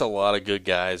 there's just a lot of good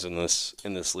guys in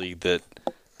this league that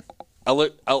I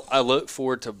look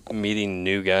forward to meeting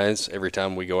new guys every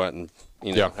time we go out and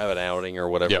Yeah. have an outing or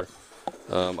whatever.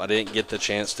 I didn't get the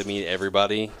chance to meet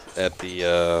everybody at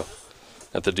the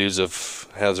Dudes of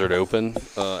Hazard Open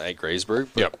at Graysburg.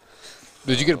 But Yep.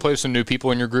 Did you get to play with some new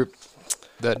people in your group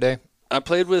that day? I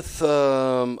played with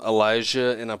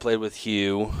Elijah and I played with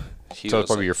Hugh. So that's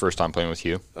probably your first time playing with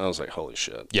Hugh. I was like, holy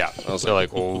shit. Yeah. I was They're like,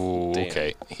 oh, damn.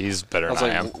 okay. He's better I was than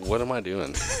I like, am. what am I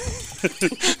doing?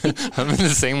 I'm in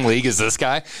the same league as this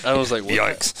guy. I was like,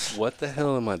 Yikes. what the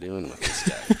hell am I doing with this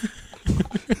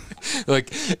guy? Like,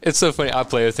 it's so funny. I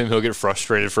play with him. He'll get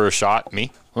frustrated for a shot.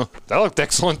 Me? Huh, that looked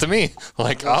excellent to me.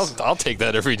 Like, I'll take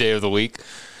that every day of the week.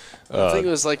 I think it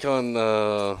was like on,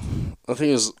 I think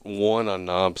it was one on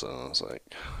knobs, and I was like,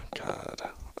 God,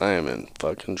 I am in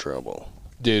fucking trouble.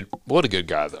 Dude, what a good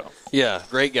guy, though. Yeah,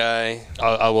 great guy.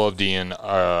 I love Dean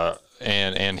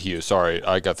and Hugh. Sorry,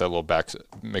 I got that little back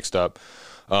mixed up.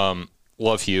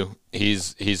 Love Hugh.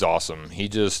 He's awesome. He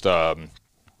just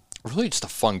really just a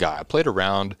fun guy. I played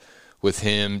around with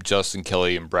him, Justin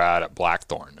Kelly, and Brad at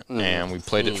Blackthorn, and we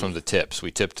played it from the tips.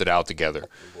 We tipped it out together.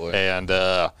 Boy. And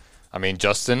I mean,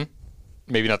 Justin,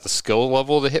 maybe not the skill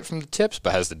level to hit from the tips,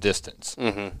 but has the distance.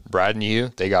 Brad and you,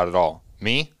 they got it all.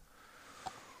 Me,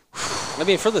 I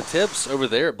mean, for the tips over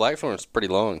there at Blackthorn, it's pretty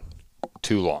long.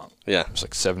 too long. Yeah. It's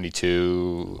like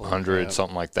 7,200,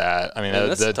 something like that. I mean, Yeah, that,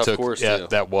 that's a that tough took, course, yeah, too.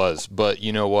 that was. But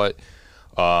you know what?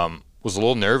 Was a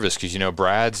little nervous because,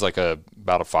 Brad's like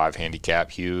about a 5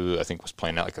 handicap. Hugh, I think, was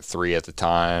playing at like a 3 at the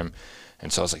time.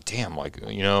 And so I was like, damn, I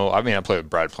mean, I played with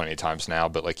Brad plenty of times now,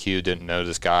 but like Hugh didn't know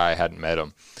this guy, hadn't met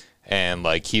him. And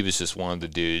like he was just one of the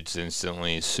dudes,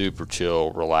 instantly super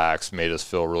chill, relaxed, made us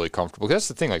feel really comfortable. 'Cause that's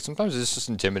the thing, like sometimes it's just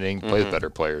intimidating to play with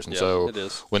better players. And Yeah, so it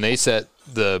is. when they set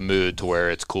the mood to where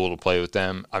it's cool to play with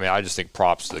them, I mean, I just think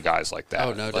props to the guys like that.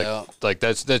 Oh, no like, doubt. Like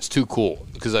that's too cool.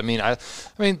 Because I mean,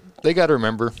 they got to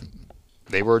remember.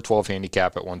 They were a 12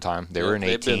 handicap at one time. They were an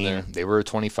they've been 18. there. They were a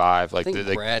 25. Like I think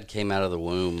they, Brad came out of the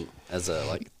womb as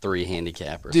a 3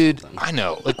 handicap or dude, something. I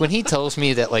know. Like when he tells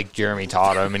me that like Jeremy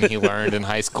taught him and he learned in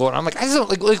high school, and I'm like, I just don't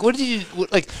like what did you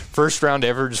first round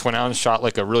ever? Just went out and shot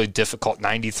like a really difficult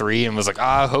 93 and was like,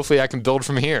 hopefully I can build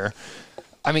from here.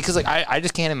 I mean, because like I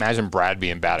just can't imagine Brad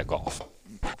being bad at golf.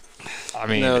 I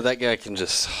mean, No, that guy can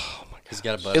just. Oh my God. He's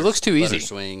got a butter, it looks too easy.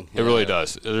 swing. It really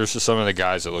does. There's just some of the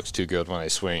guys that looks too good when they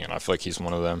swing, and I feel like he's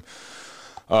one of them.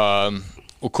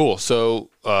 Well, cool. So,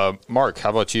 Mark, how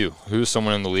about you? Who's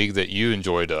someone in the league that you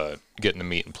enjoyed getting to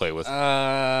meet and play with?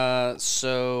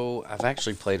 So I've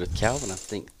actually played with Calvin, I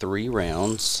think 3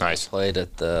 rounds. Nice. Played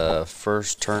at the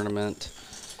first tournament,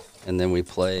 and then we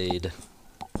played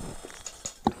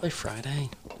Friday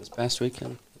this past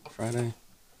weekend. Friday.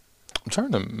 I'm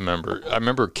trying to remember. I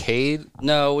remember Cade.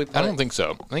 No, we I played, don't think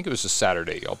so. I think it was just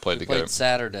Saturday y'all played together. played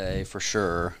Saturday for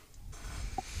sure.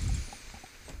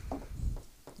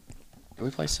 Did we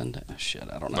play Sunday? Oh, shit,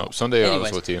 I don't know. No, Sunday I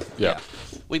was Anyways, with you. Yeah.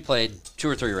 We played 2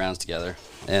 or 3 rounds together,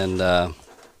 and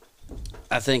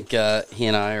I think he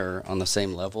and I are on the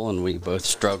same level, and we both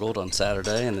struggled on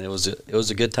Saturday, and it was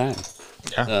a good time.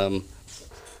 Yeah.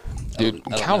 Dude, I don't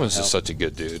know Calvin's how- just such a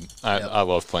good dude. I, Yep. I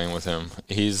love playing with him.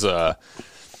 He's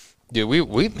dude,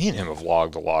 me and him have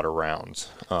logged a lot of rounds.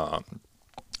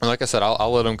 And like I said,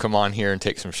 I'll let him come on here and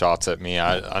take some shots at me.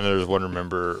 I know there's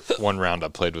one round I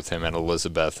played with him at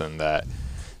Elizabeth, and that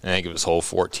I think it was hole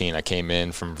 14. I came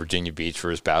in from Virginia Beach for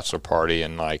his bachelor party,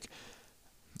 and like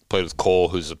played with Cole,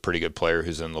 who's a pretty good player,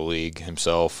 who's in the league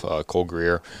himself, Cole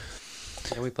Greer.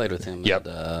 Yeah, we played with him Yep.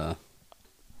 at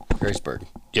Graceburg.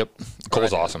 Yep,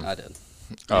 Cole's awesome. I did.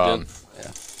 Um,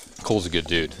 Yeah. Cole's a good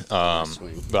dude.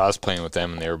 Swing. But I was playing with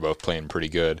them, and they were both playing pretty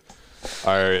good.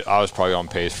 I was probably on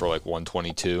pace for like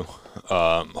 122.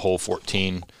 Hole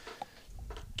 14,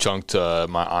 chunked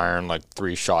my iron like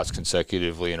 3 shots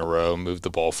consecutively in a row, moved the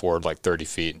ball forward like 30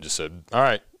 feet, and just said, all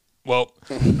right, Well,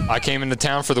 I came into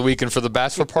town for the weekend for the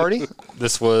bachelor party.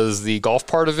 This was the golf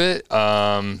part of it.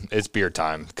 It's beer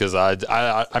time because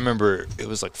I remember it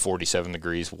was like 47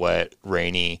 degrees, wet,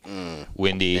 rainy,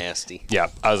 windy. Nasty. Yeah,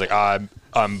 I was like, I'm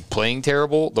playing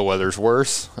terrible. The weather's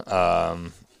worse.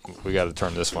 We got to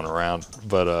turn this one around.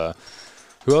 But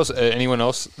who else? Anyone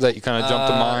else that you kind of jumped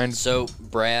to mind? So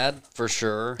Brad, for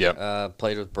sure. Yep.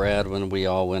 Played with Brad when we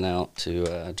all went out to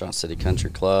Johnson City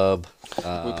Country Club.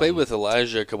 We played with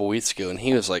Elijah a couple weeks ago, and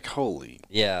he was like, "Holy!"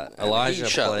 Yeah, I mean, Elijah he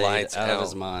shot played lights out of out.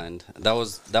 his mind. That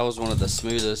was one of the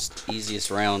smoothest, easiest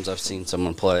rounds I've seen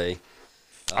someone play.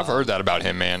 I've heard that about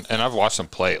him, man, and I've watched him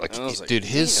play. Like, I was like, dude,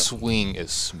 his damn. swing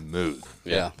is smooth.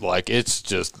 Yeah. Like, it's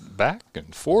just back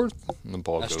and forth, and the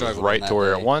ball goes struggled right on to that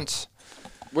where day. it wants.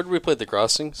 Where did we play the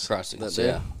crossings? Crossings, That day?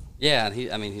 yeah. Yeah,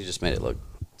 and he just made it look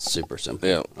super simple.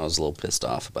 Yeah. I was a little pissed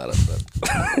off about it,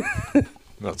 but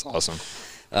That's awesome.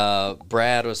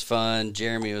 Brad was fun.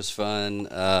 Jeremy was fun.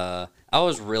 I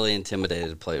was really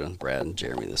intimidated to play with Brad and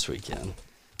Jeremy this weekend.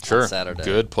 Sure. Saturday.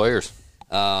 Good players.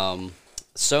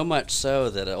 So much so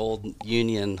that at Old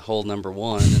Union hole number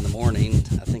 1 in the morning,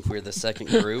 I think we were the second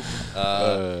group.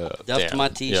 Duffed Damn. my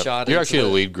tee Yep. shot. You're into actually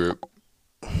the lead group.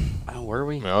 Oh, were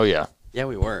we? Oh, yeah. Yeah,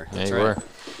 we were. Yeah, That's you right.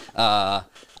 were.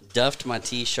 Duffed my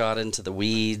tee shot into the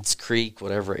weeds, creek,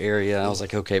 whatever area. I was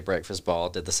like, okay, breakfast ball.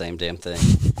 Did the same damn thing.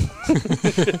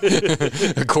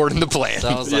 According to plan. So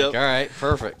I was like, Yep. all right,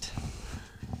 perfect.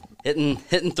 Hitting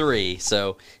 3.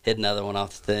 So hit another one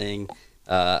off the thing.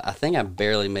 I think I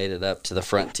barely made it up to the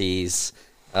front tees.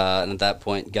 And at that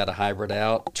point, got a hybrid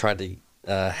out. Tried to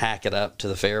hack it up to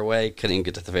the fairway. Couldn't even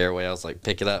get to the fairway. I was like,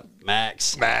 pick it up,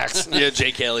 Max. Max. Yeah,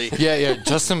 Jay Kelly. Yeah.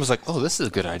 Justin was like, "Oh, this is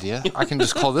a good idea. I can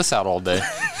just call this out all day."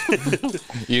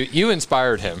 You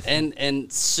inspired him.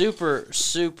 And super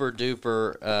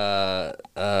duper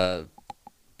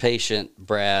patient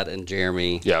Brad and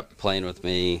Jeremy. Yep. Playing with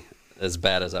me as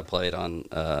bad as I played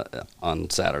on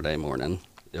Saturday morning.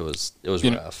 It was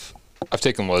rough. I've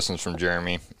taken lessons from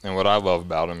Jeremy, and what I love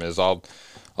about him is I'll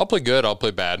play good, I'll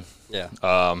play bad. Yeah.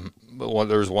 But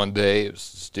there was one day, it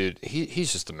was just, dude,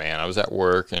 he's just a man. I was at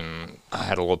work, and I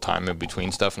had a little time in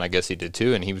between stuff, and I guess he did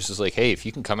too. And he was just like, hey, if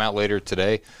you can come out later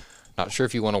today, not sure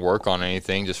if you want to work on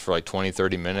anything just for like 20,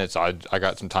 30 minutes. I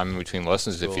got some time in between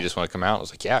lessons Cool. if you just want to come out. I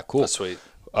was like, yeah, cool. That's sweet.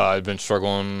 I'd been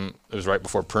struggling. It was right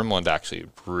before Primland, actually.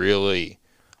 Really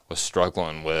was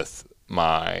struggling with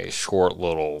my short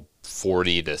little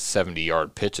 40 to 70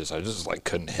 yard pitches. I just like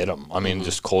couldn't hit them. I mean,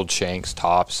 just cold shanks,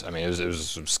 tops. I mean, it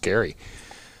was scary.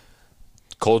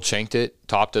 Cold shanked it,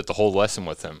 topped it the whole lesson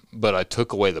with him, but I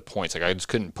took away the points. Like I just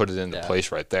couldn't put it into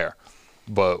place right there.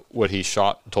 But what he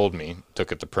told me,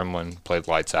 took it to Primland, played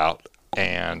lights out,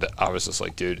 and I was just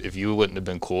like, dude, if you wouldn't have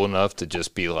been cool enough to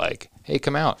just be like, hey,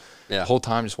 come out. Yeah. The whole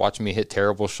time just watching me hit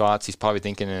terrible shots, he's probably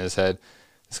thinking in his head,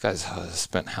 this guy's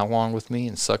spent how long with me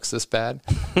and sucks this bad?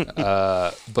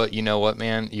 But you know what,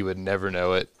 man? You would never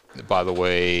know it by the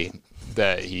way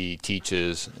that he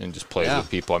teaches and just plays with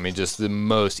people. I mean, just the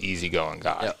most easygoing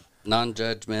guy. Yep.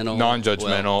 Non-judgmental.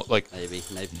 Non-judgmental. Well, like maybe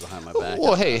behind my back.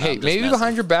 well, I'm hey, just maybe messing.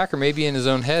 behind your back or maybe in his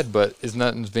own head, but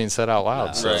nothing's being said out loud.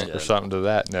 No, So that's or good. something to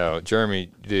that. No, Jeremy,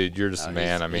 dude, you're just No, a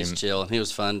man. I mean, he's chill, and he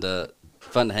was fun to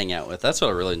hang out with. That's what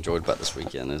I really enjoyed about this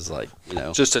weekend. Is like, you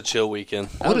know, Just a chill weekend.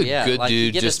 what a good like, you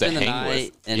dude get just to spend the hang night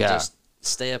with. and Yeah. just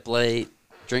stay up late,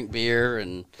 drink beer,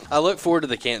 and I look forward to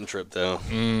the Canton trip though.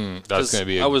 That's going to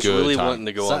be a I was good really time. wanting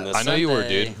to go on this. I know you were,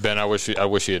 Sunday. dude. Ben, I wish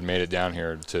you had made it down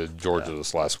here to Georgia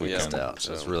this last weekend. out.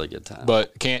 So it's a really good time.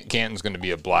 But Canton's going to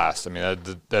be a blast. I mean,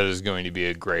 that is going to be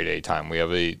a grade A time. We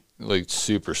have a like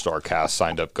superstar cast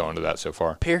signed up going to that so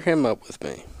far. Pair him up with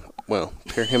me. Well,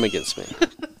 pair him against me.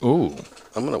 Ooh.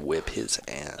 I'm gonna whip his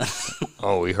ass.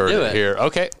 Oh, we heard Do it it. here.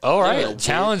 Okay. All right. it.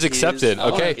 Challenge Whip accepted. his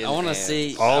Okay. I want to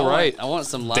see. All right. I want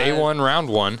some live, Day one, round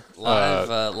one.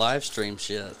 live stream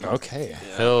shit. Okay.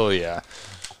 Hell yeah.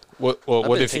 What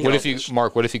been if thinking you about this.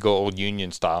 Mark? What if you go old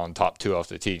Union style and top 2 off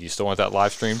the tee? Do you still want that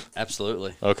live stream?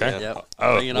 Absolutely. Okay. Yep.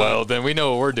 Oh Bring it well, on. then we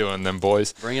know what we're doing, then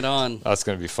boys. Bring it on. That's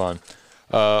gonna be fun.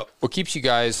 What keeps you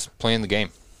guys playing the game?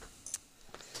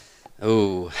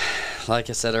 Oh, like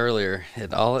I said earlier,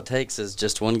 all it takes is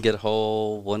just one good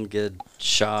hole, one good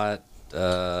shot,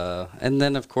 and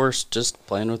then of course just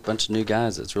playing with a bunch of new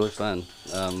guys. It's really fun.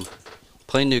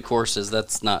 Playing new courses,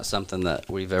 that's not something that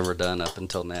we've ever done up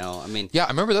until now. I mean, Yeah, I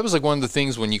remember that was like one of the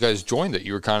things when you guys joined that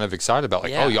you were kind of excited about.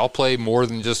 Like, Yeah. oh, y'all play more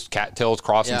than just Cattails,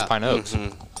 Crossings, Yeah. Pine Oaks.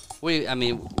 we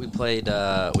played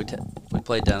we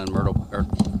played down in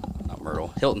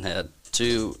Hilton Head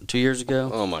two years ago.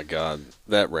 Oh my God,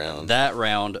 that round. That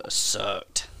round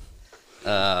sucked.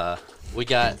 We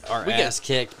got our ass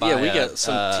kicked by we got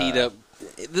some teed up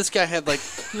this guy had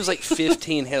he was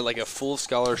 15, had a full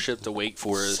scholarship to Wake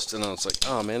Forest, and I was like,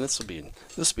 oh man, this would be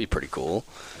pretty cool.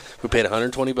 We paid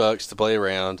 $120 to play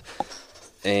around,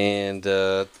 and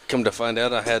come to find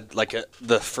out, I had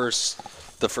the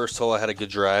first hole I had a good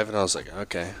drive, and I was like,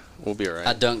 okay, we'll be all right.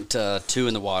 I dunked 2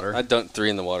 in the water. I dunked 3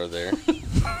 in the water there.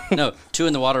 No, 2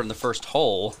 in the water in the first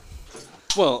hole.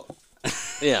 Well,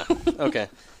 yeah, okay.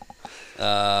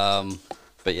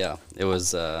 But yeah, it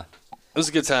was. It was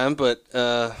a good time, but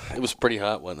it was pretty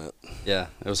hot, wasn't it? Yeah,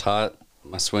 it was hot.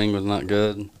 My swing was not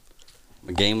good.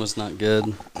 My game was not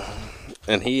good.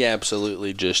 And he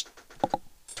absolutely just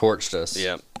torched us.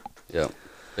 Yeah. Yep.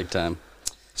 Big time.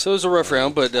 So it was a rough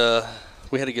round, but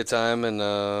we had a good time,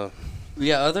 and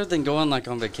yeah. Other than going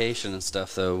on vacation and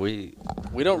stuff, though, we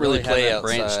don't really play haven't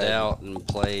outside. Branched out and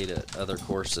played at other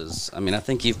courses. I mean, I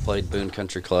think you've played Boone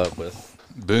Country Club with.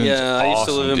 Boone's I used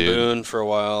to awesome, live in dude. Boone for a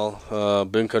while.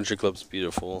 Boone Country Club's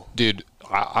beautiful. Dude,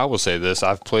 I will say this.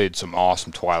 I've played some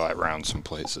awesome Twilight rounds some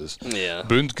places. Yeah.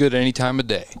 Boone's good any time of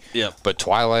day. Yep. But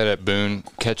Twilight at Boone,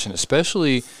 catching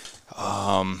especially,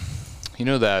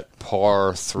 that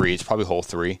par 3, it's probably hole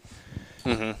 3.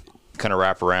 Mm-hmm. Kind of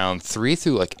wrap around 3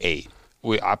 through 8.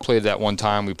 I played that one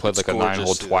time. We played It's a 9-hole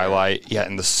gorgeous, Twilight. Yeah,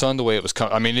 and the sun, the way it was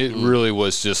coming. I mean, it really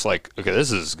was just okay,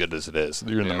 this is as good as it is.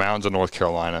 You're in the mountains of North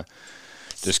Carolina,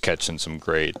 just catching some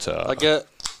great. I got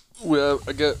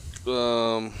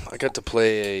to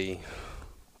play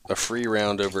a free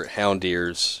round over at Hound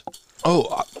Ears.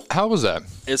 Oh, how was that?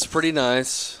 It's pretty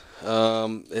nice.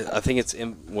 I think it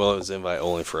was invite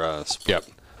only for us. Yep.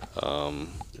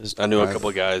 I knew a couple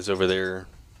of guys over there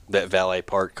that valet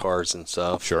park cars and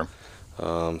stuff. Sure.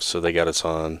 So they got us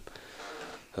on.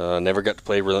 Never got to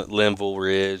play Linville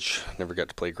Ridge. Never got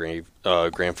to play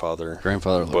Grandfather.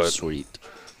 Grandfather looks sweet.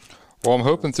 Well, I'm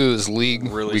hoping through this league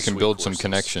Really we can sweet build some courses.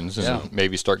 connections and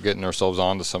maybe start getting ourselves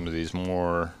onto some of these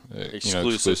more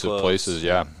exclusive clubs. places.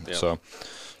 Yeah. Yeah. So,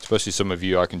 especially some of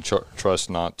you, I can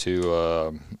trust not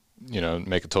to,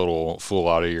 make a total fool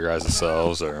out of your guys'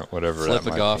 selves or whatever. Flip that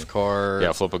a might golf be. cart.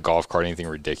 Yeah, flip a golf cart, anything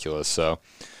ridiculous. So,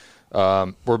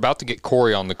 we're about to get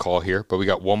Corey on the call here, but we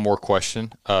got one more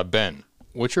question. Ben,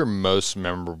 what's your most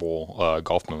memorable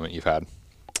golf moment you've had?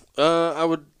 I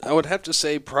would have to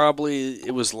say probably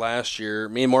it was last year.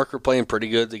 Me and Marc were playing pretty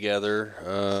good together.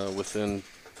 Within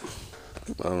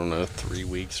 3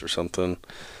 weeks or something.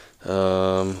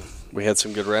 We had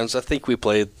some good rounds. I think we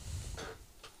played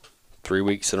 3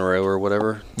 weeks in a row or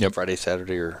whatever. Yep. Friday,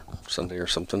 Saturday, or Sunday or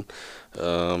something.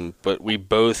 But we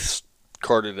both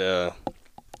carded it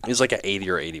was like an 80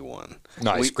 or 81.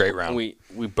 Nice, great round. We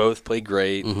both played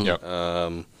great. Mm-hmm.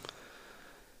 Yep.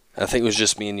 I think it was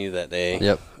just me and you that day.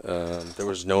 Yep. There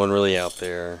was no one really out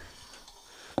there.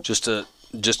 Just a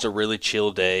really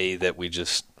chill day that we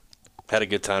just had a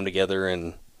good time together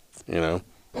and,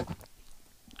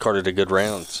 carded a good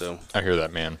round. So I hear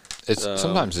that, man. It's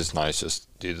sometimes it's nice just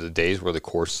the days where the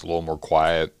course is a little more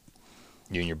quiet.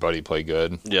 You and your buddy play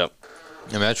good. Yep.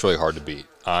 I mean, that's really hard to beat.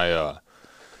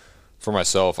 For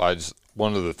myself,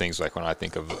 one of the things when I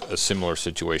think of a similar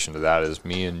situation to that is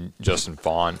me and Justin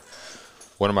Vaughn.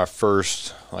 One of my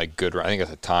first good rounds, I think at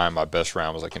the time my best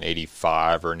round was an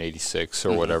 85 or an 86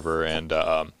 or whatever, and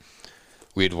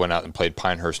we had went out and played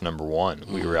Pinehurst number 1.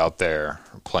 We were out there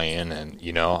playing, and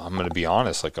I'm going to be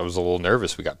honest, I was a little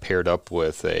nervous. We got paired up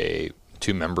with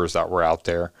 2 members that were out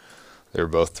there. They were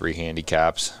both 3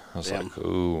 handicaps. I was like,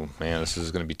 ooh, man, this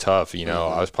is going to be tough.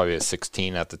 I was probably at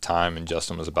 16 at the time, and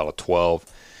Justin was about a 12.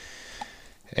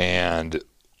 And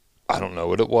I don't know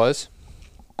what it was,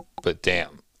 but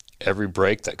damn, every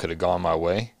break that could have gone my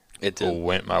way, it did.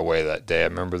 Went my way that day. I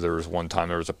remember there was one time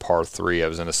there was a par 3. I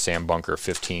was in a sand bunker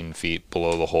 15 feet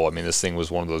below the hole. I mean, this thing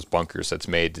was one of those bunkers that's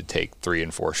made to take 3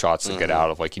 and 4 shots to get out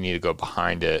of. You need to go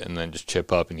behind it and then just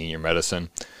chip up and eat your medicine.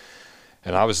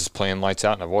 And I was just playing lights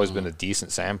out, and I've always been a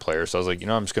decent sand player. So I was like,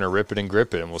 I'm just going to rip it and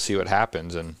grip it, and we'll see what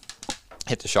happens. And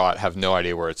hit the shot, have no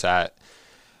idea where it's at.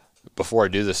 Before I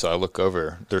do this, I look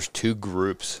over. There's 2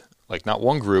 groups, not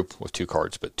one group with 2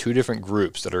 carts, but 2 different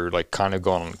groups that are kind of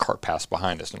going on the cart path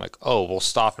behind us. And I'm like, oh, we'll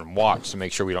stop and watch to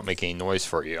make sure we don't make any noise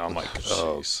for you. I'm like,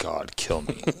 oh, God, kill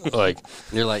me.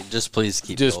 You're like, just please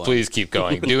keep just going. please keep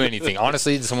going. Do anything.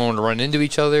 Honestly, someone would run into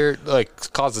each other,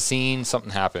 cause a scene, something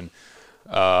happened.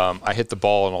 I hit the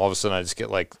ball, and all of a sudden I just get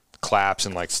claps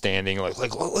and standing, let's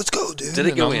go, dude. Did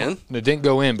it go in? It didn't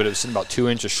go in, but it was about 2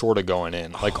 inches short of going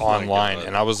in, online.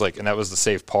 And I was and that was the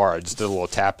safe par. I just did a little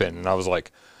tap in, and I was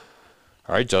like,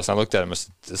 all right, Justin. I looked at him.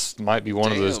 This might be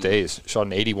one of those days. Shot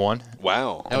an 81.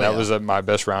 Wow. And that was my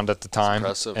best round at the time.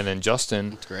 That's impressive. And then Justin,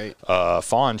 That's great.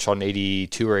 Fawn shot an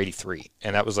 82 or 83,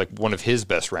 and that was one of his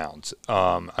best rounds.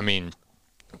 I mean,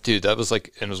 Dude, that was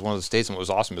like, and it was one of those days, and it was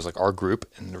awesome. It was like our group,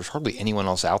 and there was hardly anyone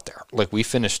else out there. Like, we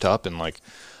finished up, and like,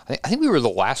 I think we were the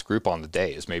last group on the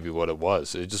day, is maybe what it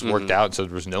was. It just worked out, so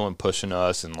there was no one pushing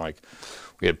us, and like,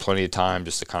 we had plenty of time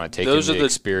just to kind of take in the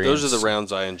experience. Those are the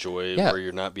rounds I enjoy, where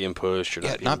you're not being pushed, you're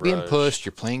not being pushed.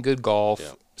 You're playing good golf,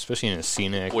 especially in a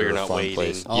scenic where or you're a not fun waiting.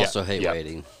 place. Also hate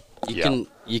waiting.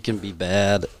 You can be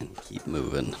bad and keep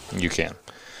moving. You can.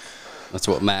 That's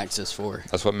what Max is for.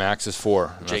 That's what Max is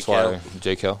for. That's why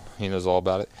Jake Hill, he knows all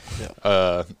about it.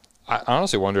 Yeah. I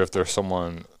honestly wonder if there's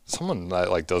someone that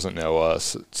like doesn't know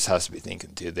us just has to be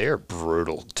thinking, dude, they are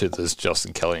brutal to this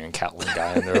Justin Kelly and Catlin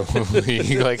guy in their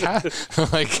league.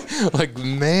 like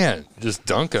man, just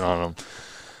dunking on them.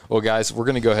 Well, guys, we're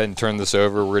gonna go ahead and turn this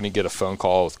over. We're gonna get a phone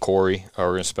call with Corey.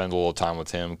 We're gonna spend a little time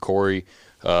with him. Corey,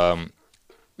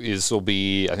 this will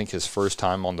be, I think, his first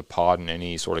time on the pod in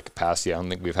any sort of capacity. I don't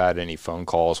think we've had any phone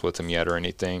calls with him yet or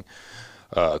anything.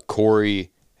 Corey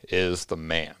is the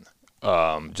man.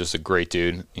 Just a great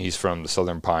dude. He's from the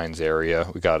Southern Pines area.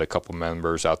 We got a couple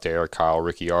members out there, Kyle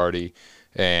Ricciardi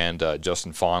and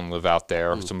Justin Fawn live out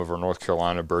there. Some of our North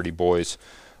Carolina birdie boys,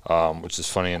 which is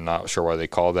funny and not sure why they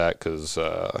call that because,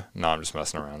 no, I'm just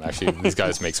messing around. Actually, these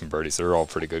guys make some birdies. They're all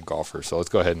pretty good golfers. So let's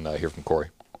go ahead and hear from Corey.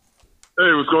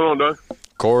 Hey, what's going on, Doug?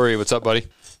 Corey, what's up, buddy?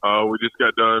 We just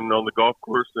got done on the golf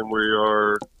course, and we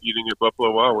are eating at Buffalo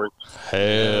Wild Wings.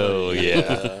 Hell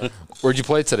yeah. Where'd you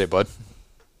play today, bud?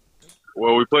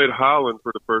 Well, we played Highland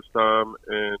for the first time,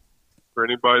 and for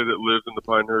anybody that lives in the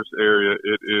Pinehurst area,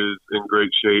 it is in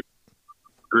great shape.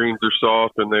 Greens are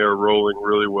soft, and they are rolling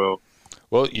really well.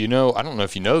 Well, I don't know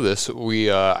if you know this.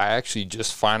 I actually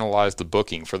just finalized the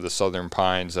booking for the Southern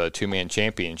Pines two-man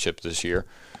championship this year.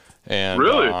 And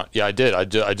really? Yeah, I did. I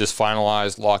just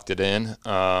finalized, locked it in.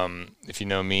 If you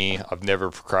know me, I've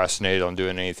never procrastinated on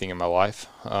doing anything in my life.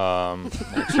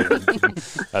 Actually,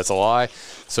 that's a lie.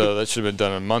 So that should have been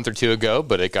done a month or two ago,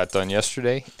 but it got done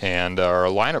yesterday. And our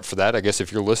lineup for that, I guess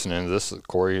if you're listening to this,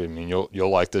 Corey, I mean,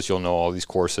 you'll like this. You'll know all these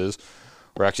courses.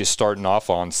 We're actually starting off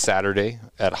on Saturday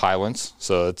at Highlands.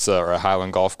 So it's a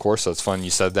Highland golf course. So it's fun you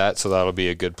said that. So that'll be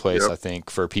a good place, I think,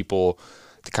 for people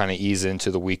to kind of ease into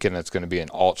the weekend. It's going to be an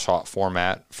alt-shot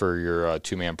format for your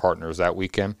two-man partners that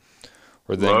weekend.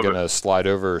 We're then going to slide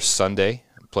over Sunday,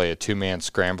 play a two-man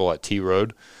scramble at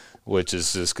T-Road, which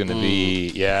is just going to be,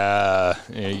 you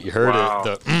heard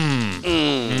it.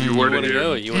 You weren't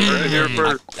here. You weren't here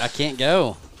first. I can't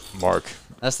go. Mark.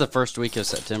 That's the first week of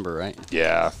September, right?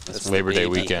 Yeah, it's Labor Day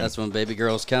weekend. That's when baby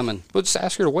girl's coming. But just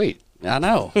ask her to wait. I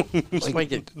know. Just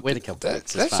wait a couple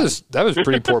weeks. That was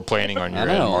pretty poor planning on your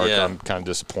end, Mark. Yeah. I'm kind of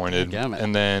disappointed.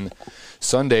 And then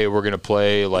Sunday we're going to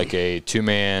play like a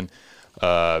two-man,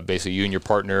 basically you and your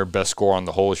partner, best score on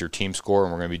the hole is your team score,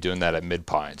 and we're going to be doing that at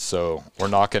Mid-Pines. So we're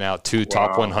knocking out two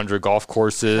top 100 golf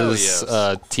courses.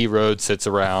 Yes. T-Road sits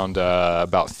around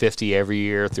about 50 every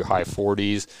year through high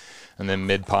 40s. And then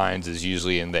Mid-Pines is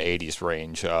usually in the 80s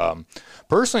range.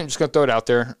 Personally, I'm just going to throw it out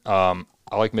there. I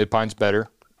like Mid-Pines better.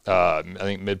 I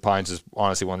think Mid-Pines is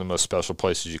honestly one of the most special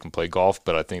places you can play golf,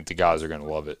 but I think the guys are going to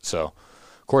love it. So,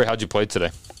 Corey, how'd you play today?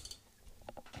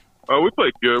 We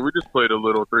played good. We just played a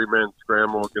little three-man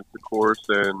scramble against the course,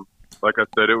 and like I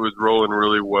said, it was rolling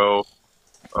really well.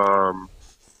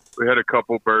 We had a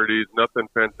couple birdies, nothing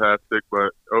fantastic,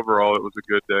 but overall it was a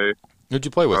good day. Who'd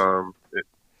you play with?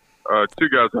 Two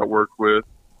guys I worked with.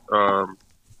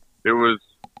 It was,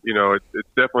 it's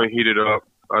definitely heated up.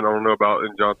 I don't know about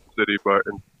in Johnson City, but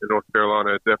in North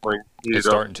Carolina, it definitely heated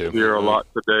up here a lot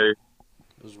today.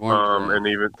 It was warm and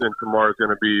tomorrow's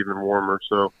going to be even warmer.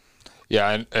 So,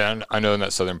 yeah, and I know in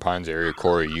that Southern Pines area,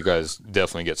 Corey, you guys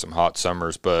definitely get some hot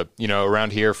summers. But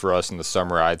around here for us in the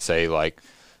summer, I'd say like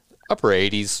upper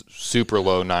 80s, super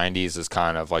low 90s is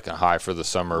kind of like a high for the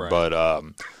summer. Right. But I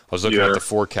was looking at the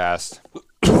forecast.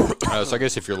 So I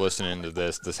guess if you're listening to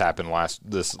this happened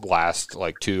last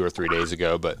like 2 or 3 days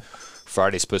ago, but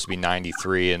Friday's supposed to be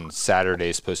 93 and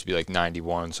Saturday's supposed to be like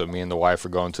 91. So me and the wife are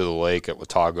going to the lake at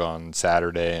Watauga on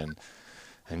Saturday and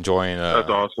enjoying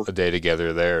a day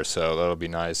together there. So that'll be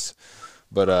nice.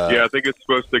 But I think it's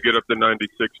supposed to get up to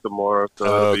 96 tomorrow. So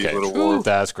it'll be a little warm.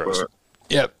 That's gross.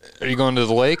 Yep. Are you going to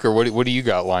the lake or what do you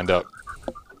got lined up?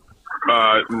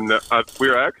 No,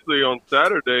 we're actually on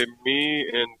Saturday. Me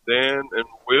and Dan and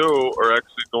Will are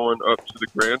actually going up to the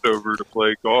Grandover to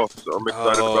play golf. So I'm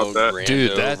excited about that. Grandover.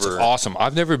 Dude, that's awesome.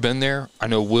 I've never been there. I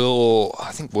know Will.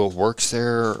 I think Will works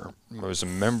there. Or was a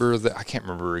member of that. I can't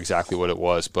remember exactly what it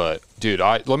was, but dude,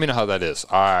 let me know how that is.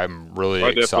 I'm really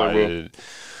excited.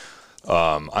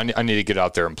 I need to get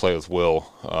out there and play with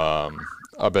Will.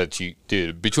 I bet you,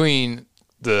 dude, between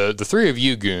the three of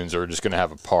you goons are just gonna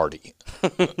have a party.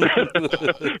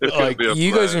 It's Like be a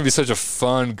you guys are blast. gonna be such a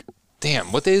fun.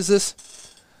 Damn, what day is this?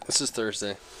 This is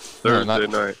Thursday. No, Thursday not-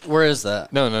 night. Where is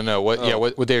that? No. What? Yeah,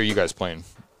 what day are you guys playing?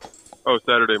 Oh,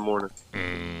 Saturday morning.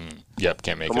 Yep,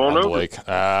 can't make Come it on on the over. lake.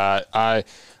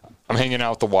 I'm hanging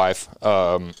out with the wife.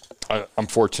 I'm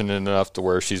fortunate enough to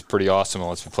where she's pretty awesome and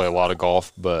lets me play a lot of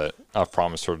golf. But I've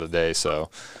promised her today, so.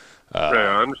 Yeah,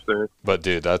 I understand. But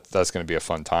dude, that's going to be a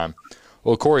fun time.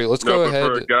 Well, Corey, let's No, go but ahead.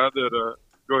 for a guy that,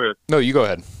 go ahead. No, you go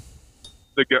ahead.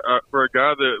 For a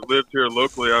guy that lived here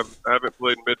locally, I haven't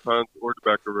played Mid Pines or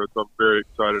Tobacco Road, so I'm very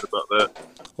excited about that.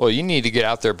 Well, you need to get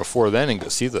out there before then and go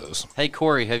see those. Hey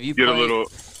Corey, have you Get played? a little.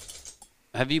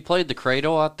 Have you played the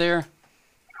Cradle out there?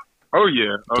 Oh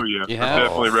yeah. You I have?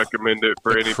 definitely recommend it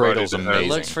for The anybody. Cradle's that has- It amazing.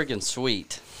 looks freaking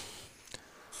sweet.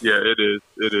 Yeah, it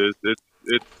is.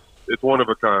 It's one of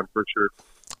a kind for sure.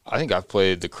 I think I've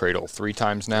played the Cradle 3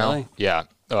 times now. Really? Yeah.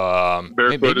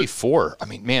 Maybe Barefooted? 4. I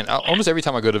mean, man, almost every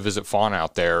time I go to visit Fawn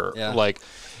out there, Yeah. like,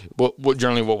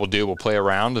 generally what we'll do, we'll play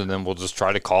around and then we'll just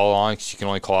try to call on, because you can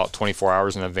only call out 24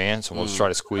 hours in advance, and we'll just try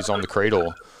to squeeze on the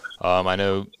Cradle. I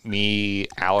know me,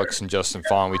 Alex, and Justin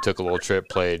Fawn, we took a little trip,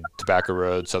 played Tobacco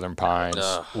Road, Southern Pines.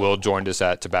 Will joined us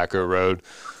at Tobacco Road.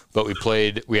 But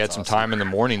we had some time in the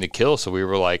morning to kill, so we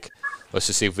were like, let's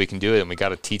just see if we can do it. And we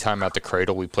got a tee time at the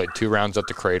Cradle. We played 2 rounds at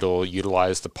the Cradle,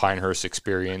 utilized the Pinehurst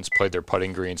experience, played their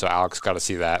putting green. So Alex got to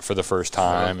see that for the first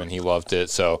time, and he loved it.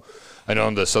 So I know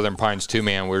in the Southern Pines too,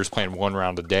 man, we were just playing 1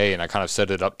 round a day, and I kind of set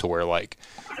it up to where, like,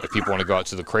 if people want to go out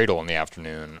to the Cradle in the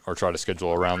afternoon or try to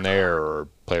schedule around there or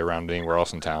play around anywhere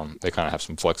else in town, they kind of have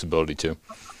some flexibility too.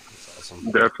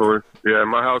 Definitely. Yeah,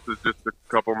 my house is just a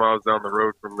couple miles down the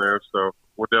road from there, so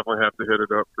we'll definitely have to hit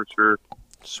it up for sure.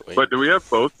 Sweet. But do we have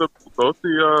both the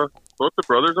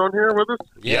brothers on here with us?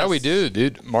 Yeah, we do,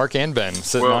 dude. Mark and Ben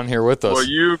sitting on here with us. Well,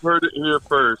 you've heard it here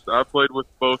first. I played with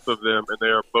both of them, and they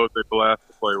are both a blast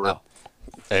to play with. Wow.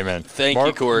 Amen. Thank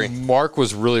you, Corey. Mark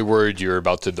was really worried you were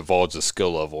about to divulge the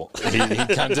skill level. He kind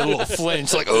of did a little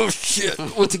flinch, like, "Oh shit,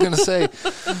 what's he gonna say?"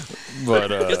 But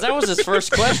Because that was his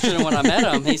first question when I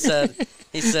met him. He said,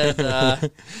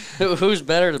 "Who's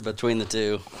better between the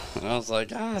two?" And I was like,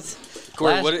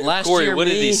 Corey, last year what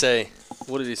did me- he say?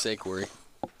 What did he say, Corey?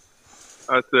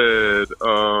 I said,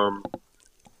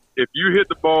 if you hit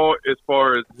the ball as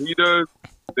far as he does,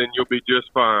 then you'll be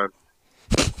just fine.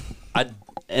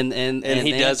 And And the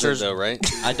he doesn't, answer's, though, right?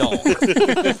 I don't.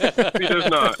 He does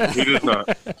not.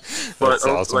 But That's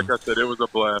awesome. like I said, it was a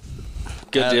blast.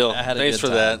 Good deal. I had a Thanks good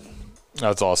for that. time.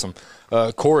 that's awesome.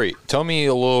 Corey, tell me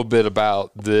a little bit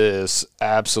about this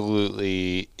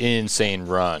absolutely insane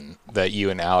run that you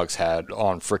and Alex had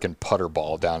on frickin' putter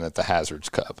ball down at the Hazards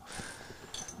Cup.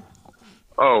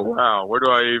 Oh, wow. Where do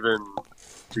I even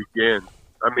begin?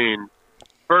 I mean,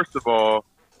 first of all,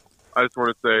 I just want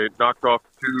to say, knocked off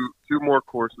two more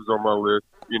courses on my list,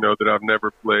 that I've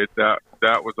never played. That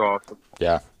was awesome.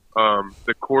 Yeah.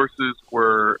 The courses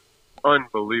were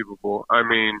unbelievable. I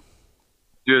mean,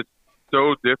 just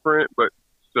so different, but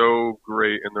so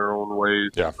great in their own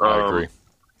ways. Yeah, I agree.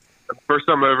 First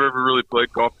time I've ever really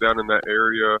played golf down in that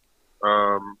area.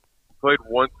 Played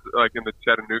once, like in the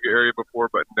Chattanooga area before,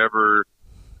 but never,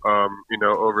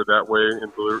 over that way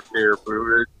near Blue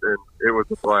Ridge, and it was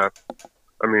a blast.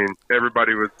 I mean,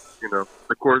 everybody was, the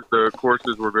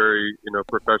courses were very,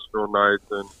 professional, nice,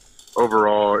 and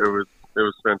overall it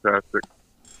was fantastic.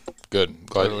 Good.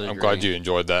 Totally I'm glad agree. you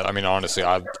enjoyed that. I mean, honestly,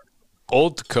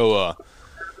 Old Toccoa.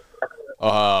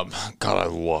 God, I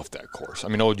love that course. I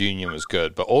mean, Old Union was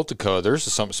good, but Old Toccoa, there's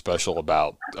just something special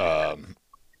about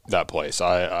that place.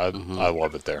 I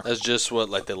love it there. That's just what,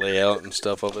 like the layout and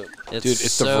stuff of it. It's Dude, it's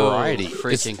the so variety.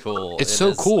 freaking cool. it's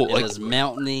so cool. It Like- is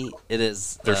mountainy. It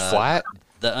is. They're flat,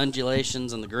 The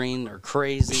undulations and the green are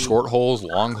crazy. short holes,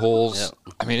 long holes.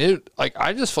 Yep. I mean,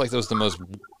 I just feel like that was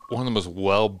one of the most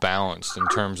well balanced in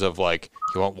terms of, like,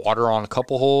 you want water on a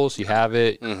couple holes, you have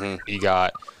it. You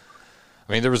got.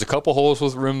 I mean, there was a couple holes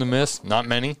with room to miss, not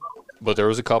many, but there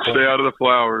was a couple. Stay out of the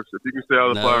flowers. If you can stay out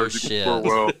of the No flowers, you shit. can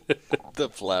score well. The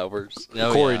flowers.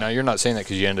 Oh, Corey, yeah. now you're not saying that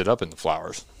because you ended up in the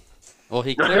flowers. Well,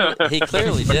 he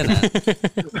clearly didn't.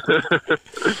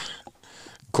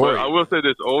 Corey, But I will say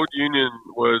this: Old Union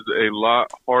was a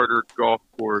lot harder golf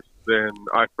course than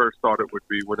I first thought it would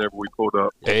be. Whenever we pulled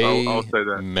up, I'll say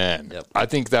that. Amen. Yep. I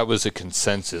think that was a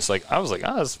consensus. Like, I was like,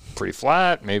 it's pretty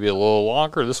flat, maybe a little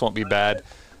longer. This won't be bad.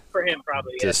 For him,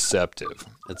 probably. Yeah. Deceptive.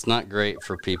 It's not great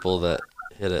for people that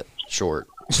hit it short.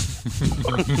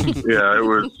 Yeah, it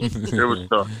was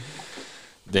tough.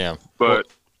 Damn. But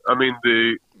I mean,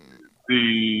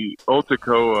 the Old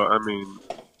Toccoa, I mean,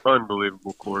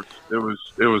 unbelievable course. It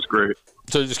was great.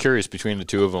 So just curious, between the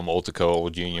two of them, Old Tacoma,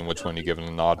 Old Union, which one you giving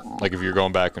a nod? Like if you're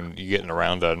going back and you're getting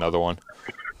around to another one.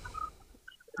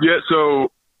 Yeah,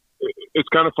 so it's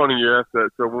kind of funny you asked that.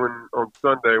 So on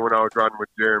Sunday when I was riding with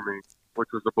Jeremy, which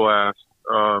was a blast,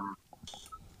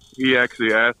 he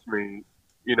actually asked me,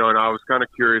 and I was kind of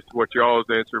curious what y'all's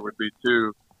answer would be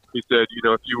too. He said,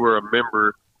 if you were a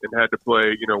member and had to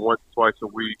play, once, twice a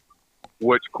week,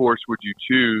 which course would you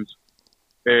choose?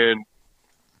 And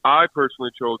I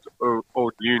personally chose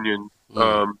Old Union,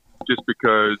 just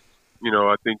because,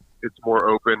 I think it's more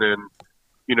open and,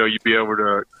 you'd be able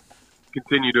to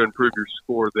continue to improve your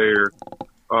score there.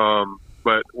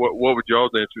 But what would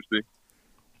y'all's answers be?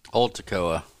 Old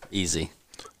Tacoma, easy.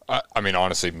 I mean,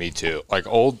 honestly, me too. Like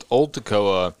Old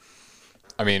Tacoma,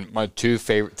 I mean, my two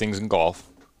favorite things in golf,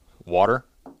 water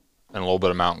and a little bit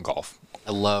of mountain golf.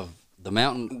 I love the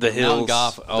mountain, the hills, mountain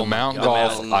golf. The mountain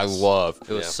golf, I love.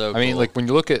 It was so cool. I mean, like when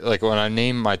you look at, like when I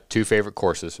name my two favorite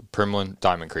courses, Primland,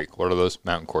 Diamond Creek, what are those?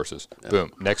 Mountain courses. Yep.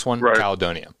 Boom. Next one, right.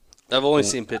 Caledonia. I've only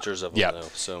seen pictures of them, though.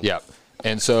 So. Yeah.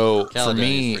 And so for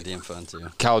me, pretty damn fun too.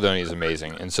 Caledonia is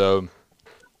amazing. And so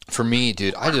for me,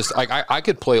 dude, I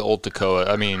could play Old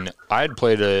Tacoma. I mean, I had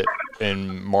played it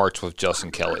in March with Justin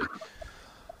Kelly.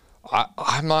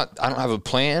 I don't have a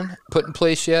plan put in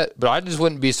place yet, but I just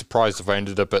wouldn't be surprised if I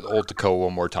ended up at Old Tacoma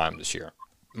one more time this year.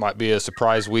 Might be a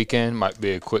surprise weekend, might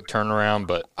be a quick turnaround,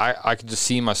 but I could just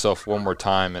see myself one more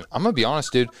time. And I'm going to be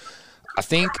honest, dude, I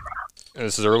think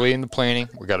this is early in the planning.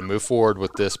 We got to move forward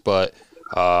with this, but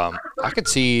I could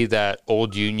see that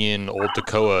Old Union, Old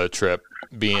Tacoma trip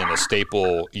being a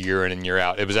staple year in and year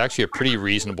out. It was actually a pretty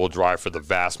reasonable drive for the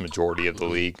vast majority of the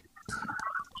league.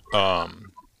 I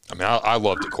mean, I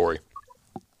loved it, Corey.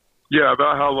 Yeah,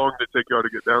 about how long did it take y'all to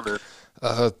get down there?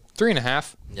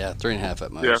 3.5. Yeah, 3.5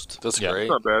 at most. Yeah. That's Yeah. great. It's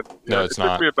not bad. Yeah, No, it's it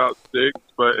not. took me about 6,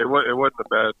 but it wasn't a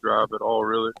bad drive at all,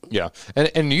 really. Yeah,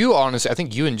 and you honestly, I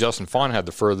think you and Justin Fawn had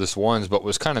the furthest ones, but what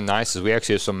was kind of nice is we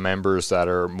actually have some members that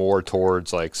are more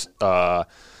towards like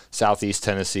Southeast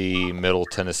Tennessee, Middle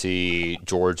Tennessee,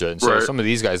 Georgia, and so some of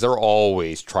these guys, they're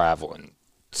always traveling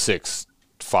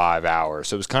 6-5 hours,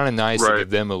 so it was kind of nice to give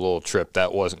them a little trip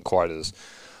that wasn't quite as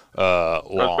long. I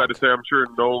was about to say, I'm sure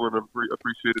Nolan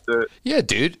appreciated that. Yeah,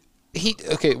 dude.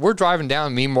 We're driving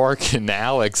down, me, Mark, and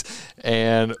Alex,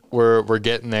 and we're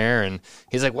getting there, and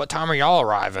he's like, "What time are y'all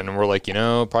arriving?" And we're like,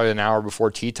 probably an hour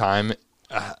before tee time,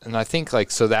 and I think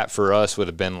so that for us would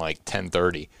have been like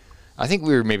 10:30. I think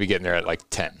we were maybe getting there at like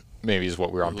 10, maybe is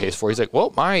what we were on pace for. He's like,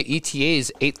 "Well, my ETA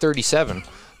is 8:37."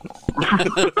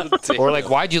 Or like,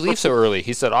 "Why'd you leave so early?"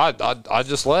 He said, I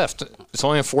just left. It's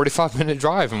only a 45-minute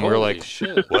drive. And we were like,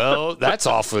 shit. "Well, that's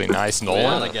awfully nice,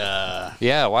 Nolan."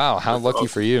 Yeah, wow. How lucky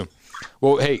for you.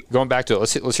 Well, hey, going back to it,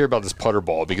 let's hear about this putter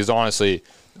ball, because honestly,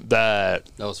 that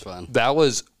was fun. That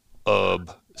was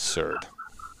absurd.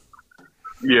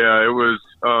 Yeah, it was.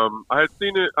 I had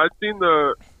seen it. I've seen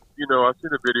the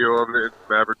video of it in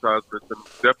some advertisements, and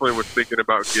definitely was thinking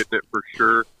about getting it for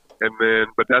sure. And then,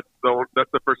 but that's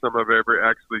the first time I've ever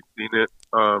actually seen it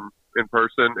in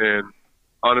person, and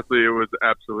honestly, it was an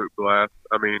absolute blast.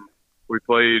 I mean, we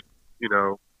played,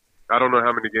 I don't know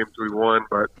how many games we won,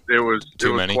 but it was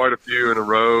quite a few in a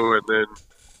row. And then,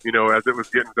 as it was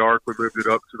getting dark, we moved it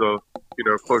up to the,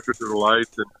 closer to the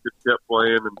lights, and just kept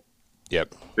playing. And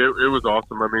yep, it was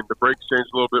awesome. I mean, the brakes changed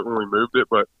a little bit when we moved it,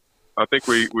 but I think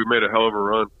we made a hell of a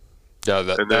run. Yeah,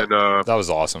 that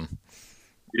was awesome.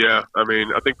 Yeah, I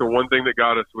mean, I think the one thing that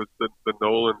got us was the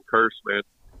Nolan curse, man.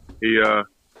 He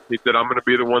said, "I'm going to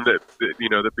be the one that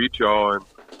beat y'all," and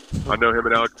I know him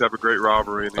and Alex have a great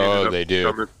rivalry. And they do.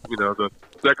 Coming, the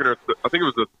second I think it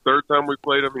was the third time we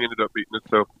played him, he ended up beating us.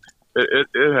 So it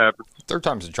happens. Third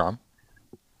time's a charm.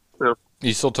 Yeah.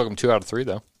 You still took him 2 out of 3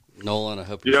 though. Nolan, I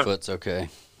hope your foot's okay.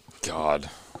 God.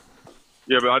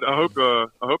 Yeah, but I hope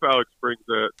Alex brings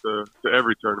that to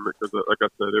every tournament, because, like I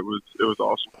said, it was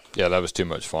awesome. Yeah, that was too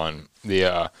much fun.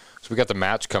 So we got the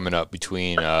match coming up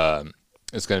between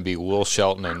it's going to be Will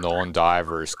Shelton and Nolan Dye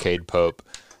versus Cade Pope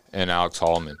and Alex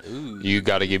Hallman. Ooh. You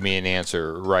got to give me an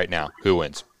answer right now. Who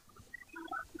wins?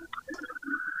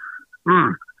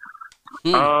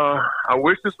 I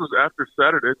wish this was after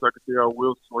Saturday so I could see how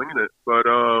Will's swinging it, but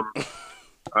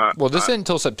well, this isn't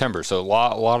until September, so a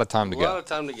lot of time to go. A lot of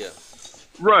time to go.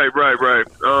 Right.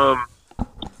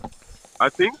 I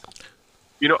think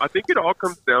it all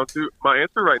comes down to, my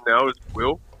answer right now is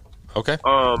Will. Okay.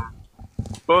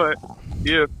 But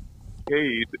if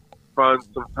Cade finds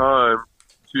some time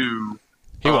to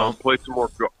play some more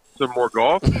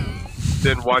golf,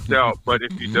 then watch out. But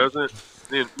if he doesn't,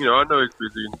 then I know he's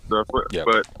busy and stuff. But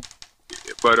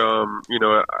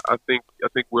I think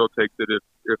Will takes it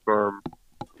if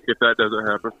that doesn't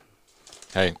happen.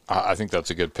 Hey, I think that's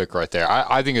a good pick right there.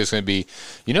 I think it's going to be,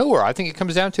 where I think it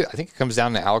comes down to? I think it comes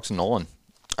down to Alex and Nolan.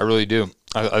 I really do.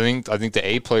 I think the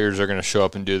A players are going to show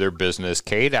up and do their business.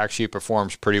 Cade actually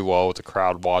performs pretty well with the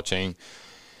crowd watching.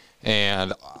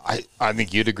 And I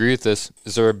think you'd agree with this.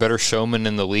 Is there a better showman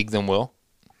in the league than Will?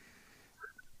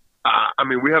 I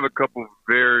mean, we have a couple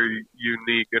very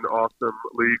unique and awesome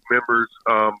league members,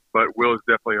 but Will is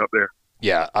definitely up there.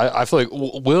 Yeah, I feel like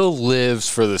Will lives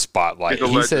for the spotlight.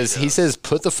 He says,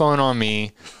 put the phone on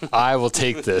me. I will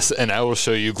take this, and I will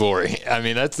show you glory. I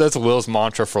mean, that's Will's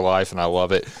mantra for life, and I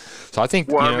love it. So I think,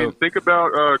 think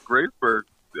about Graysburg.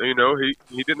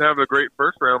 He didn't have a great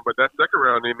first round, but that second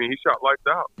round, he shot lights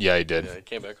out. Yeah, he did. Yeah, he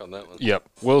came back on that one. Yep,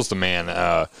 Will's the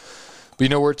man.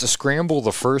 But where it's a scramble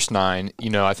the first 9,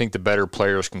 I think the better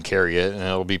players can carry it, and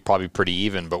it'll be probably pretty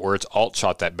even. But where it's alt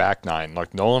shot that back 9,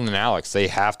 like Nolan and Alex, they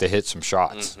have to hit some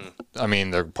shots. Mm-hmm. I mean,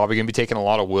 they're probably going to be taking a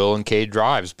lot of Will and Cade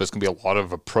drives, but it's going to be a lot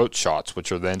of approach shots,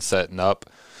 which are then setting up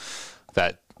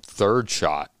that third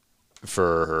shot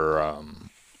for,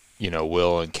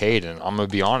 Will and Cade. And I'm going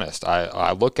to be honest,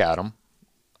 I look at them.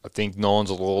 I think Nolan's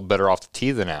a little better off the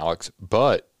tee than Alex,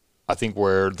 but I think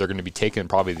where they're going to be taking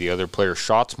probably the other player's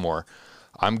shots more,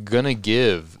 I'm going to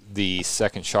give the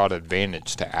second shot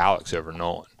advantage to Alex over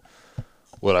Nolan.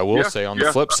 What I will say on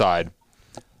the flip side.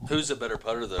 Who's a better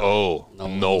putter, though? Oh,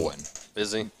 Nolan.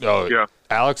 Is he? Oh, yeah.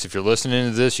 Alex, if you're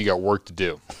listening to this, you got work to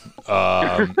do.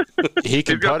 He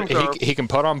can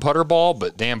putt on putter ball,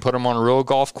 but damn, put him on a real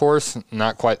golf course,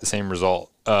 not quite the same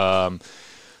result.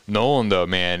 Nolan, though,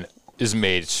 man, has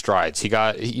made strides. He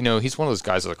got, he's one of those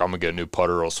guys like, I'm going to get a new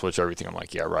putter, it'll switch everything. I'm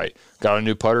like, yeah, right. Got a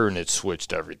new putter, and it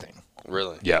switched everything.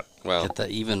 Really? Yeah. Wow. Get the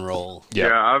even roll. Yep.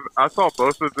 Yeah, I saw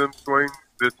both of them swing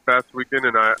this past weekend,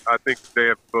 and I think they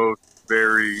have both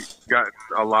gotten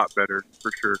a lot better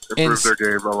for sure. Improved their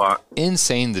game a lot.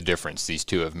 Insane the difference these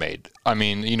two have made. I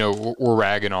mean, we're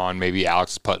ragging on maybe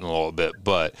Alex putting a little bit,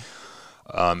 but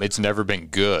it's never been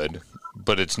good,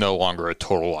 but it's no longer a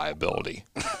total liability.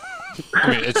 I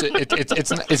mean,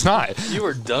 it's not. You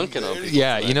were dunking on people.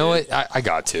 Yeah, you know what? I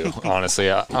got to, honestly.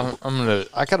 I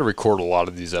got to record a lot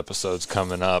of these episodes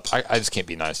coming up. I just can't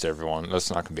be nice to everyone. That's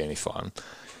not going to be any fun.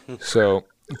 So,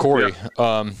 Corey,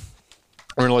 we're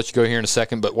going to let you go here in a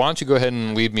second, but why don't you go ahead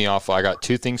and lead me off? I got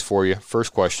 2 things for you.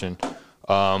 First question.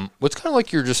 What's kind of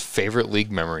like your just favorite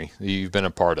league memory that you've been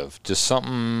a part of? Just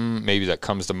something maybe that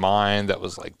comes to mind that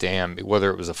was like, damn,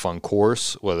 whether it was a fun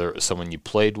course, whether it was someone you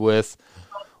played with,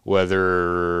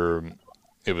 whether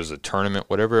it was a tournament,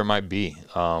 whatever it might be.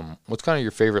 What's kind of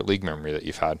your favorite league memory that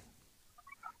you've had?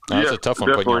 That's a tough one,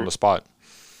 definitely. putting you on the spot.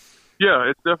 Yeah,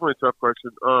 it's definitely a tough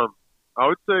question. I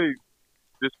would say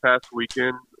this past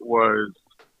weekend was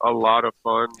a lot of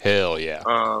fun. Hell yeah.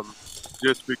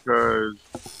 Just because,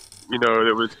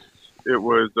 it was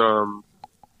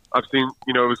I've seen,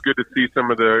 it was good to see some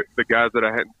of the guys that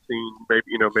I hadn't seen,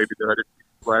 maybe that I didn't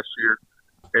see last year.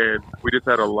 And we just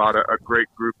had a great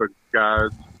group of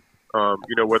guys,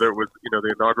 whether it was,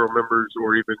 the inaugural members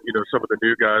or even, some of the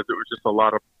new guys. It was just a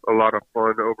lot of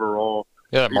fun overall.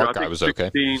 Yeah, that Marc guy was 16,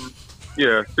 okay.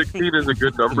 Yeah, 16 is a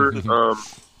good number.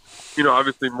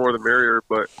 Obviously more the merrier,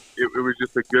 but it was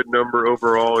just a good number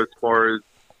overall as far as,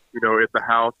 at the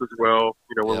house as well,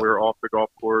 when we were off the golf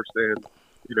course and,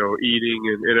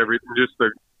 eating and everything, just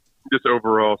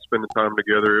overall spending time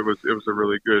together. It was a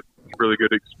really good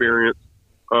experience.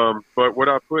 But what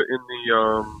I put in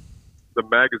the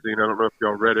magazine, I don't know if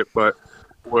y'all read it, but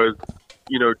was,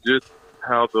 just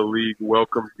how the league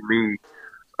welcomed me.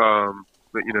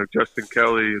 Justin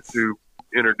Kelly is who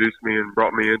introduced me and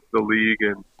brought me into the league.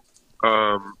 And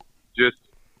just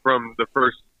from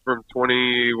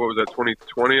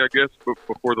 2020, I guess,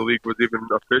 before the league was even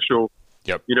official,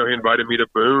 yep. He invited me to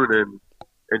Boone and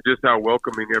just how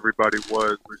welcoming everybody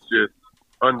was just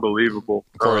unbelievable.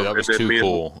 Corey, that was too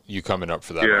cool. You coming up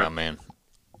for that round, man.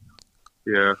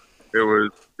 Yeah, it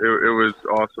was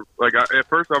awesome. Like at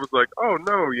first I was like, oh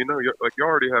no, you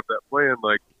already have that plan.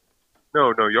 Like,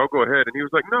 no, y'all go ahead. And he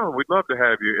was like, no, we'd love to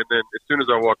have you. And then as soon as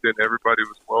I walked in, everybody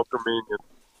was welcoming, and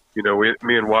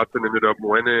me and Watson ended up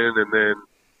winning. And then,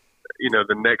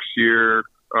 the next year,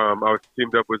 I was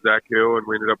teamed up with Zach Hill, and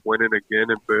we ended up winning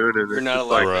again in Boone. And you're not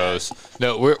allowed. Gross.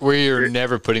 No, we're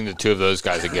never putting the two of those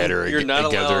guys together. You're not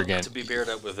together allowed again. to be paired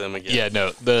up with them again. Yeah,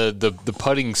 no, the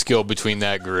putting skill between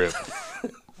that group,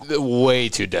 way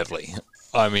too deadly.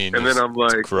 I mean, And then I'm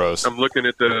like, gross. I'm looking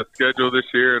at the schedule this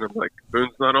year, and I'm like,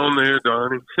 Boone's not on there,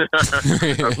 Donnie.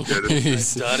 I'm kidding.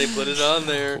 Donnie put it on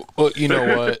there. Well, you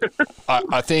know what?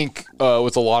 I think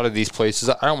with a lot of these places,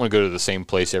 I don't want to go to the same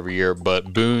place every year,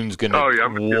 but Boone's going to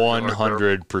I'm a kid,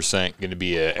 100% going to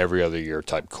be a every other year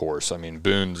type course. I mean,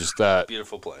 Boone's just that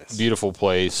Beautiful place. beautiful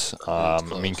place. I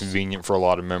mean, convenient for a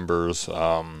lot of members.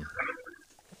 I mean,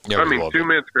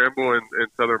 2-man scramble in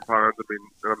Southern Pines.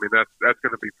 I mean that's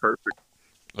going to be perfect.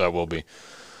 That will be.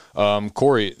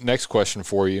 Corey, next question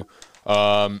for you.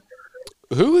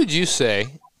 Who would you say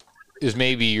is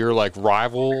maybe your like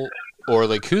rival, or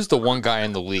like who's the one guy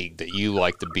in the league that you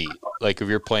like to beat? Like if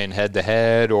you're playing head to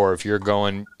head, or if you're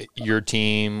going your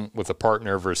team with a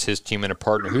partner versus his team and a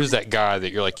partner, who's that guy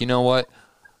that you're like, you know what,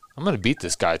 I'm going to beat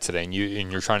this guy today, and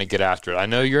you're trying to get after it. I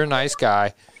know you're a nice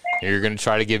guy, and you're going to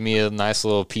try to give me a nice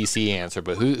little PC answer,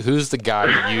 but who's the guy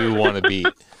that you want to beat?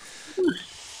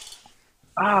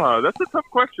 That's a tough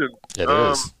question. It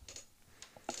is.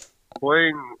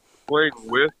 Playing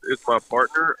with is my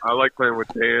partner. I like playing with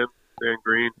Dan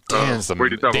Green. Dan's the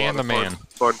man.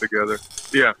 Fun together.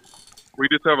 Yeah, we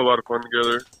just have a lot of fun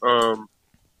together.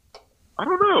 I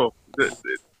don't know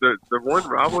the one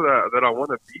rival that I want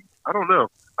to beat. I don't know.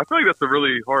 I feel like that's a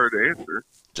really hard answer.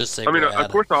 Just say. I mean, Brad.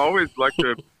 of course, I always like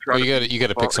to try. Well, you got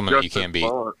to pick someone that you can beat.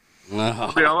 No.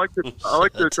 I mean, I like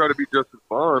to try to beat Justin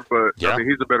Vaughn, but Yeah. I mean,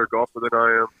 he's a better golfer than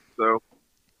I am. So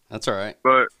That's all right.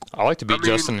 but I like to beat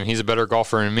Justin, and he's a better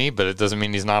golfer than me, but it doesn't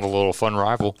mean he's not a little fun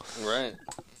rival. Right.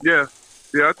 yeah,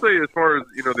 I'd say as far as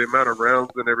the amount of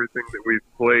rounds and everything that we've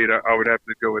played, I would have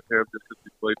to go with him just because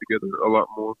we played together a lot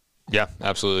more. Yeah,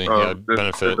 absolutely. Than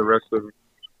Benefit the rest of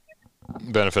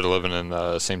of living in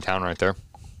the same town right there.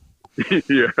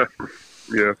 yeah,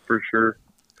 for sure.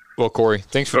 Well, Corey,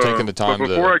 thanks for taking the time. But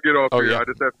before I get off here, yeah. I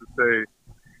just have to say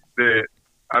that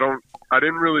I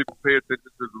didn't really pay attention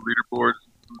to the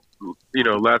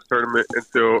leaderboards, last tournament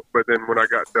but then when I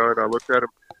got done, I looked at them.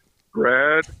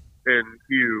 Brad and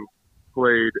Hugh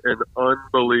played an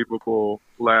unbelievable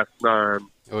last 9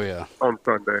 Oh yeah. on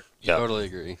Sunday. Yeah. Totally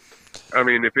agree. I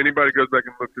mean, if anybody goes back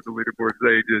and looks at the leaderboards,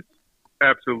 they just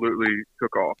absolutely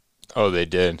took off. Oh, they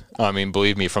did. I mean,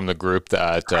 believe me, from the group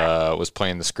that was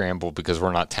playing the scramble, because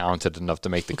we're not talented enough to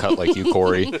make the cut like you,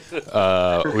 Corey.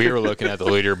 We were looking at the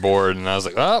leaderboard, and I was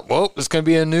like, "Oh, well, it's going to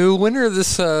be a new winner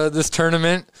this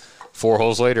tournament." 4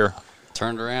 holes later,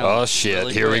 Turned around. oh shit!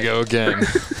 Really Here we quick. go again.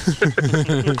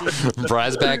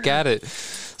 Brad's back at it.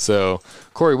 So,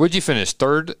 Corey, would you finish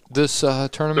third this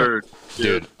tournament? Third.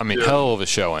 Dude, I mean, hell of a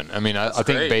showing. I mean, I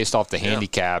think great. based off the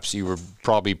handicaps, you were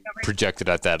probably projected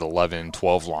at that 11,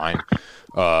 12 line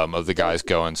of the guys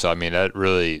going. So, I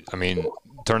mean,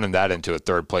 turning that into a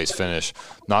third-place finish,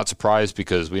 not surprised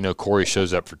because we know Corey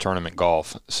shows up for tournament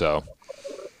golf. So,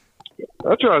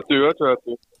 I try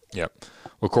to. yep.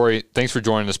 Well, Corey, thanks for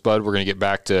joining us, bud. We're going to get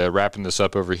back to wrapping this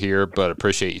up over here, but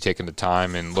appreciate you taking the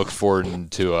time and look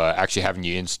forward to actually having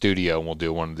you in studio, and we'll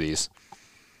do one of these.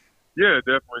 Yeah,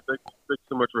 definitely. Thanks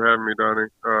so much for having me, Donnie.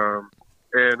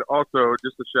 And also,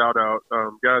 just a shout out,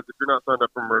 guys, if you're not signed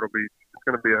up for Myrtle Beach, it's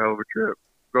going to be a hell of a trip.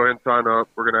 Go ahead and sign up.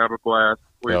 We're going to have a blast.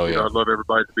 I'd love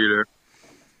everybody to be there.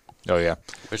 Oh, yeah.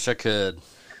 Wish I could.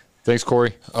 Thanks,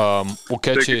 Corey. We'll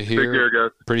catch you Take here care,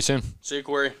 guys. pretty soon. See you,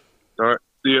 Corey. All right.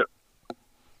 See ya.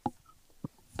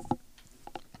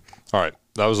 All right.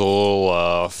 That was a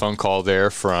little phone call there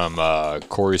from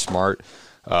Corey Smart.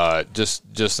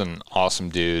 Just an awesome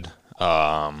dude.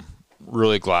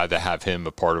 Really glad to have him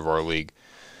a part of our league.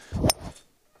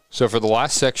 So for the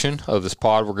last section of this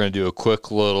pod, we're going to do a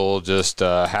quick little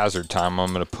hazard time.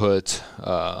 I'm going to put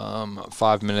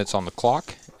 5 minutes on the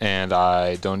clock, and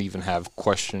I don't even have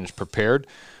questions prepared.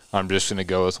 I'm just going to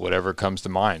go with whatever comes to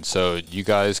mind. So you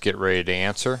guys get ready to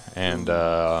answer, and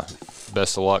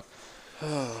best of luck.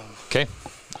 Okay.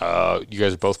 You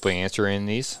guys are both playing answering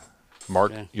these.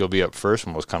 Mark, Okay. You'll be up first,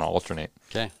 and we'll kind of alternate.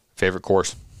 Okay. Favorite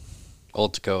course?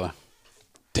 Old Toccoa.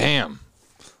 Damn.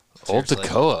 Old Seriously.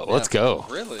 Toccoa. Let's Yep. go.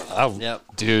 Really? Yep.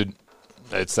 Dude,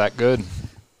 it's that good.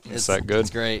 It's that good. It's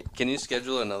great. Can you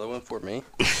schedule another one for me?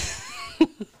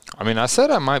 I mean, I said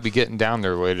I might be getting down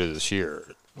there later this year.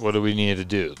 What do we need to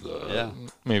do?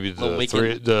 Maybe Little the weekend-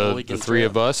 three, little the weekend three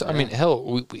trip. of us. I mean,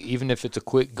 hell, even if it's a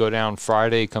quick go down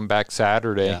Friday, come back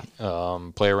Saturday,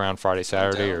 play around Friday,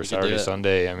 Saturday, down. or We could Saturday, do it.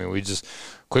 Sunday. I mean, we just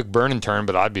quick burn and turn,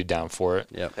 but I'd be down for it.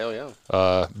 Yep. Hell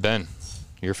yeah. Ben,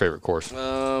 your favorite course?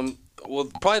 Well,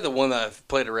 probably the one that I've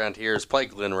played around here is probably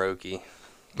Glen Roki.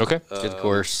 Okay. Good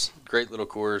course. Great little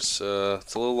course.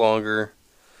 It's a little longer.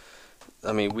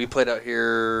 I mean, we played out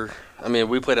here. I mean,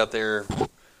 we played out there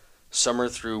summer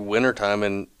through winter time,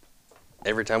 and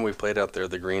every time we played out there,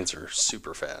 the greens are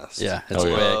super fast. Yeah, it's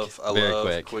yeah. quick. I Very love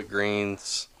quick. quick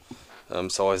greens.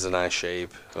 It's always a nice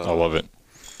shape. I love it.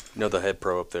 You know the head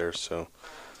pro up there, so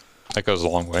That goes a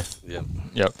long way. yeah.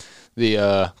 Yep.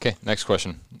 Okay, next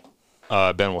question.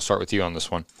 Ben, we'll start with you on this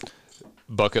one.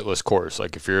 Bucket list course.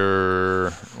 Like if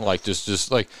you're like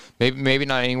just like maybe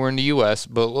not anywhere in the U.S.,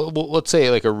 but let's say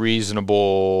like a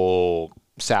reasonable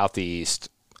southeast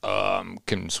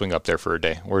can swing up there for a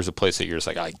day. Where's a place that you're just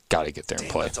like, I got to get there and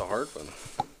play? That's a hard one.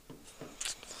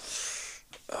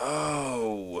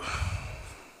 Oh,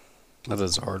 That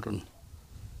is a hard one.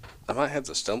 I might have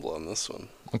to stumble on this one.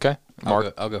 Okay,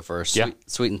 Mark. I'll go first. Yeah.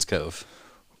 Sweetens Cove.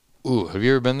 Ooh, have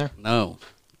you ever been there? No,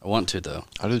 I want to though.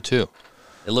 I do too.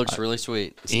 It looks really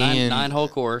sweet. It's Ian- nine-hole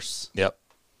course. Yep.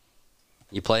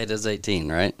 You play it as 18,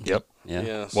 right? Yep.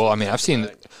 Yeah. Well, I mean, I've seen.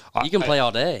 You can play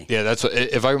all day. Yeah, that's what.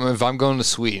 If I'm going to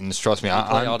Sweetens, trust me,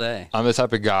 play all day. I'm the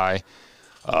type of guy.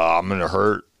 I'm gonna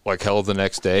hurt like hell the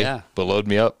next day. Yeah. But load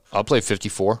me up. I'll play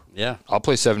 54. Yeah. I'll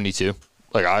play 72.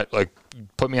 Like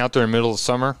put me out there in the middle of the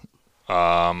summer.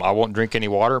 I won't drink any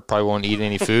water. Probably won't eat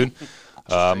any food.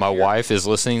 My wife is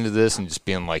listening to this and just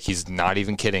being like, he's not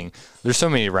even kidding. There's so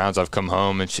many rounds I've come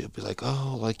home and she'll be like,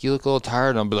 oh, like you look a little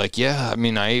tired. And I'll be like, yeah. I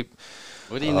mean,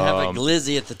 We didn't have a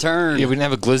glizzy at the turn. Yeah, we didn't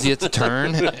have a glizzy at the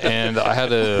turn, and I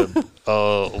had a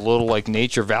little like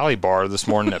Nature Valley bar this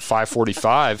morning at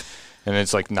 5:45, and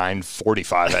it's like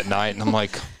 9:45 at night, and I'm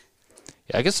like,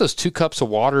 yeah, I guess those 2 cups of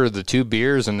water, the 2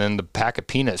 beers, and then the pack of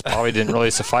peanuts probably didn't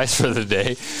really suffice for the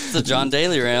day. It's a John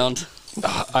Daly round.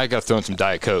 I got to throw in some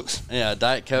Diet Cokes. Yeah,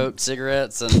 Diet Coke,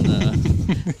 cigarettes, and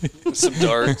Some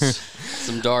darts.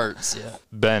 some darts. Yeah.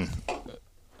 Ben,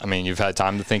 I mean, you've had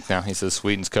time to think now. He says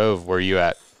Sweetens Cove. Where are you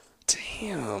at?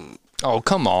 Damn. Oh,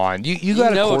 come on. You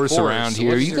got know a a course course. around here.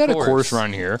 What's You your got a course? course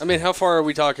around here. I mean, how far are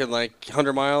we talking? Like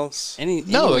 100 miles? No,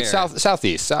 Anywhere. it's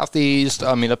southeast.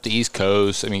 I mean, up the East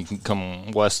Coast. I mean, you can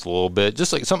come west a little bit.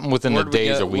 Just like something within the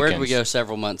days or weekends. Where did we go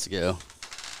several months ago?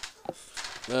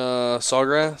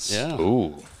 Sawgrass? Yeah.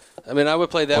 Ooh. I mean, I would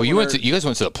play that. Oh, you one you guys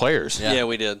went to the Players. Yeah. Yeah,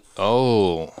 we did.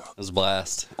 Oh, It was a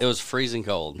blast. It was freezing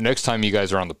cold. next time you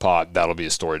guys are on the pod, that'll be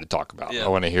a story to talk about. Yeah. I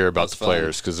want to hear about That's the fun.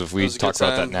 Players because if It we was a talk good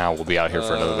about that time. now, we'll be out here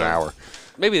for another hour.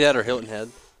 Maybe that or Hilton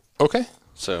Head. Okay.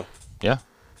 So Yeah.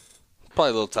 probably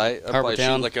a little tight. I'd probably shoot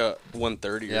Harbortown. like a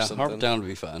 130 or Yeah, something. Harbortown would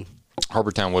be fun.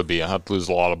 Harbortown would be. I have to lose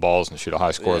a lot of balls and shoot a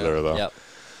high score Yeah. there, though. Yep.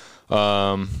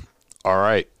 All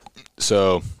right.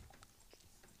 So,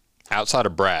 outside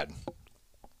of Brad,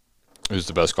 who's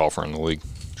the best golfer in the league?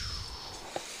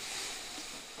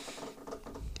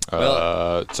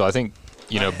 So I think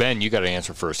Ben, you got to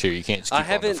answer first here. You can't just keep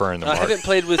on deferring to I Mark.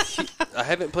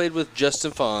 haven't played with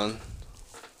Justin Fahn.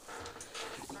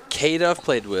 Cade I've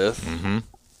played with. Mm-hmm.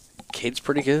 Cade's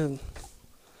pretty good.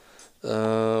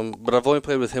 But I've only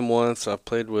played with him once. I've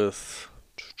played with.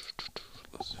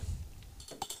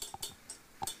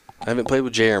 I haven't played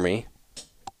with Jeremy.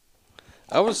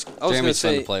 I was gonna Jeremy's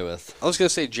fun say to play with. I was gonna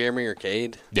say Jeremy or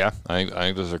Cade. Yeah, I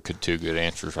think those are two good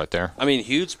answers right there. I mean,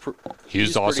 Hughes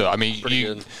Also, I mean, pretty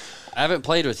you, good. I haven't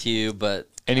played with Hugh, but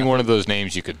any one of those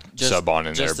names you could just, sub on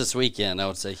in just there. this weekend, I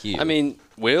would say Hugh. I mean,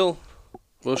 Will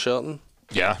Shelton.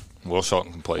 Yeah, Will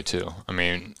Shelton can play too. I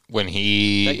mean, when That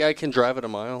he guy can drive it a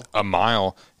mile.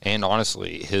 and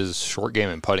honestly, his short game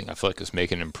and putting, I feel like is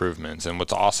making improvements. And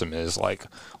what's awesome is like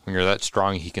when you're that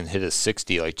strong, he can hit a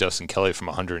 60 like Justin Kelly from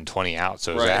 120 out.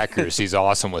 So his Right. accuracy's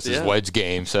awesome with his Yeah. wedge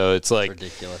game. So it's like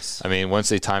ridiculous. I mean, once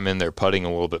they time in their putting a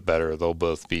little bit better, they'll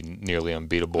both be nearly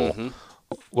unbeatable. Mm-hmm.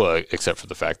 Well, except for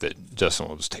the fact that Justin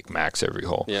will just take max every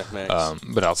hole. Yeah, max.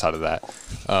 But outside of that,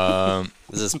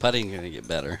 Is this putting going to get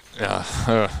better?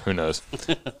 who knows?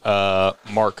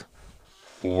 Mark,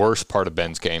 worst part of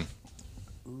Ben's game.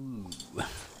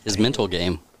 His mental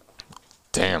game.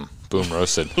 Damn, boom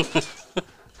roasted.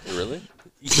 Really?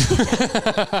 He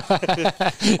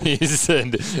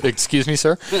said, "Excuse me,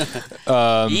 sir."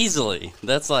 Easily.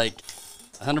 That's like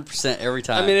 100% every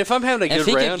time. I mean, if I'm having a if good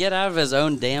he could round, get out of his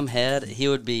own damn head, he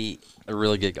would be a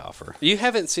really good golfer. you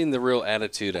haven't seen the real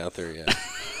attitude out there yet.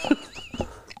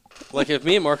 Like if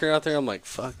me and Mark are out there, I'm like,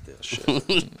 fuck this shit.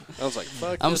 I was like,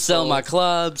 fuck. I'm this selling my all.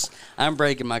 clubs. I'm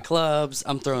breaking my clubs.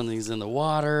 I'm throwing these in the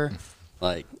water.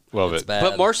 Like, Love it's it. bad.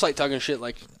 But Mark's like talking shit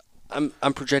like. I'm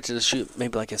projected to shoot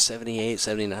maybe like a 78,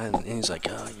 79, and he's like,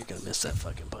 "Oh, you're gonna miss that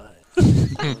fucking putt."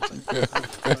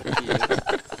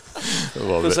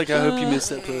 Love It's it. like, I hope you miss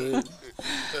that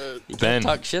putt. Ben,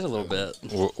 talk shit a little bit.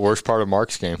 worst part of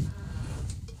Mark's game.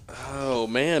 Oh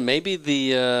man, maybe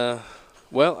the.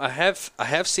 Well, I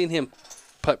have seen him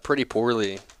putt pretty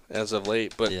poorly as of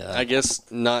late, but Yeah. I guess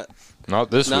not Not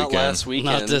this not weekend. last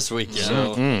weekend. Not this weekend.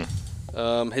 So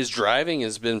His driving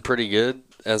has been pretty good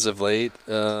as of late.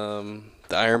 The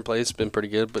iron play's been pretty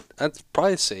good, but I'd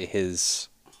probably say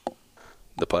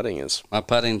the putting is. My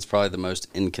putting's probably the most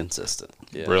inconsistent.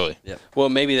 Yeah. Really? Yep. Well,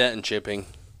 maybe that and chipping.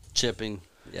 Chipping,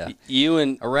 yeah. You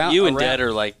and Dad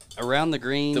are like around the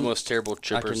green. the most terrible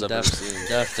chippers I I've can ever seen.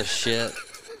 duff the shit,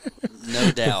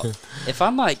 no doubt. If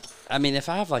I'm like, if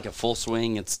I have like a full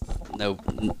swing, it's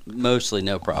mostly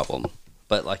no problem.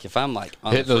 But like if I'm like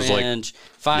on Hitting the those, like-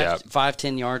 fringe,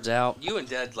 10 yards out, You and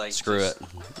Dad like screw it,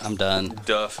 just I'm done.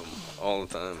 duff them all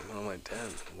the time. I'm like, Dad,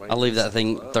 why I'll you leave do that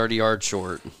thing 30 yards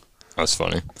short. That's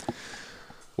funny.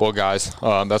 Well, guys,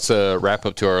 that's a wrap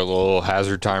up to our little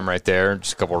hazard time right there.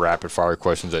 Just a couple rapid fire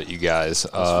questions at you guys.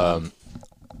 Well,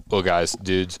 guys,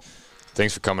 dudes,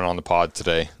 thanks for coming on the pod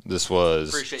today. This was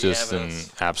Appreciate you just having an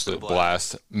us. absolute It's been a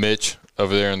blast. blast. Mitch,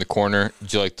 over there in the corner,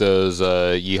 did you like those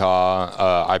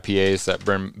Yeehaw IPAs that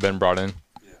Ben brought in?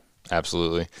 Yeah.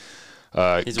 Absolutely.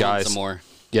 He's guys, wanting some more.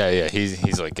 Yeah.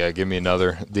 He's like, give me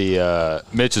another. The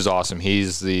Mitch is awesome.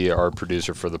 He's our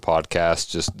producer for the podcast.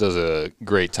 Just does a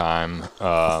great time.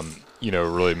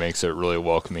 Really makes it really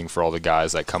welcoming for all the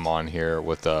guys that come on here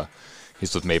with.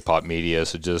 He's with Maypop Media.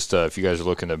 So just if you guys are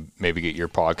looking to maybe get your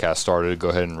podcast started, go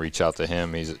ahead and reach out to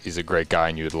him. He's a great guy,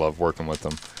 and you'd love working with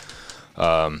him.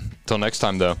 Till next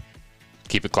time, though,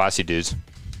 keep it classy, dudes.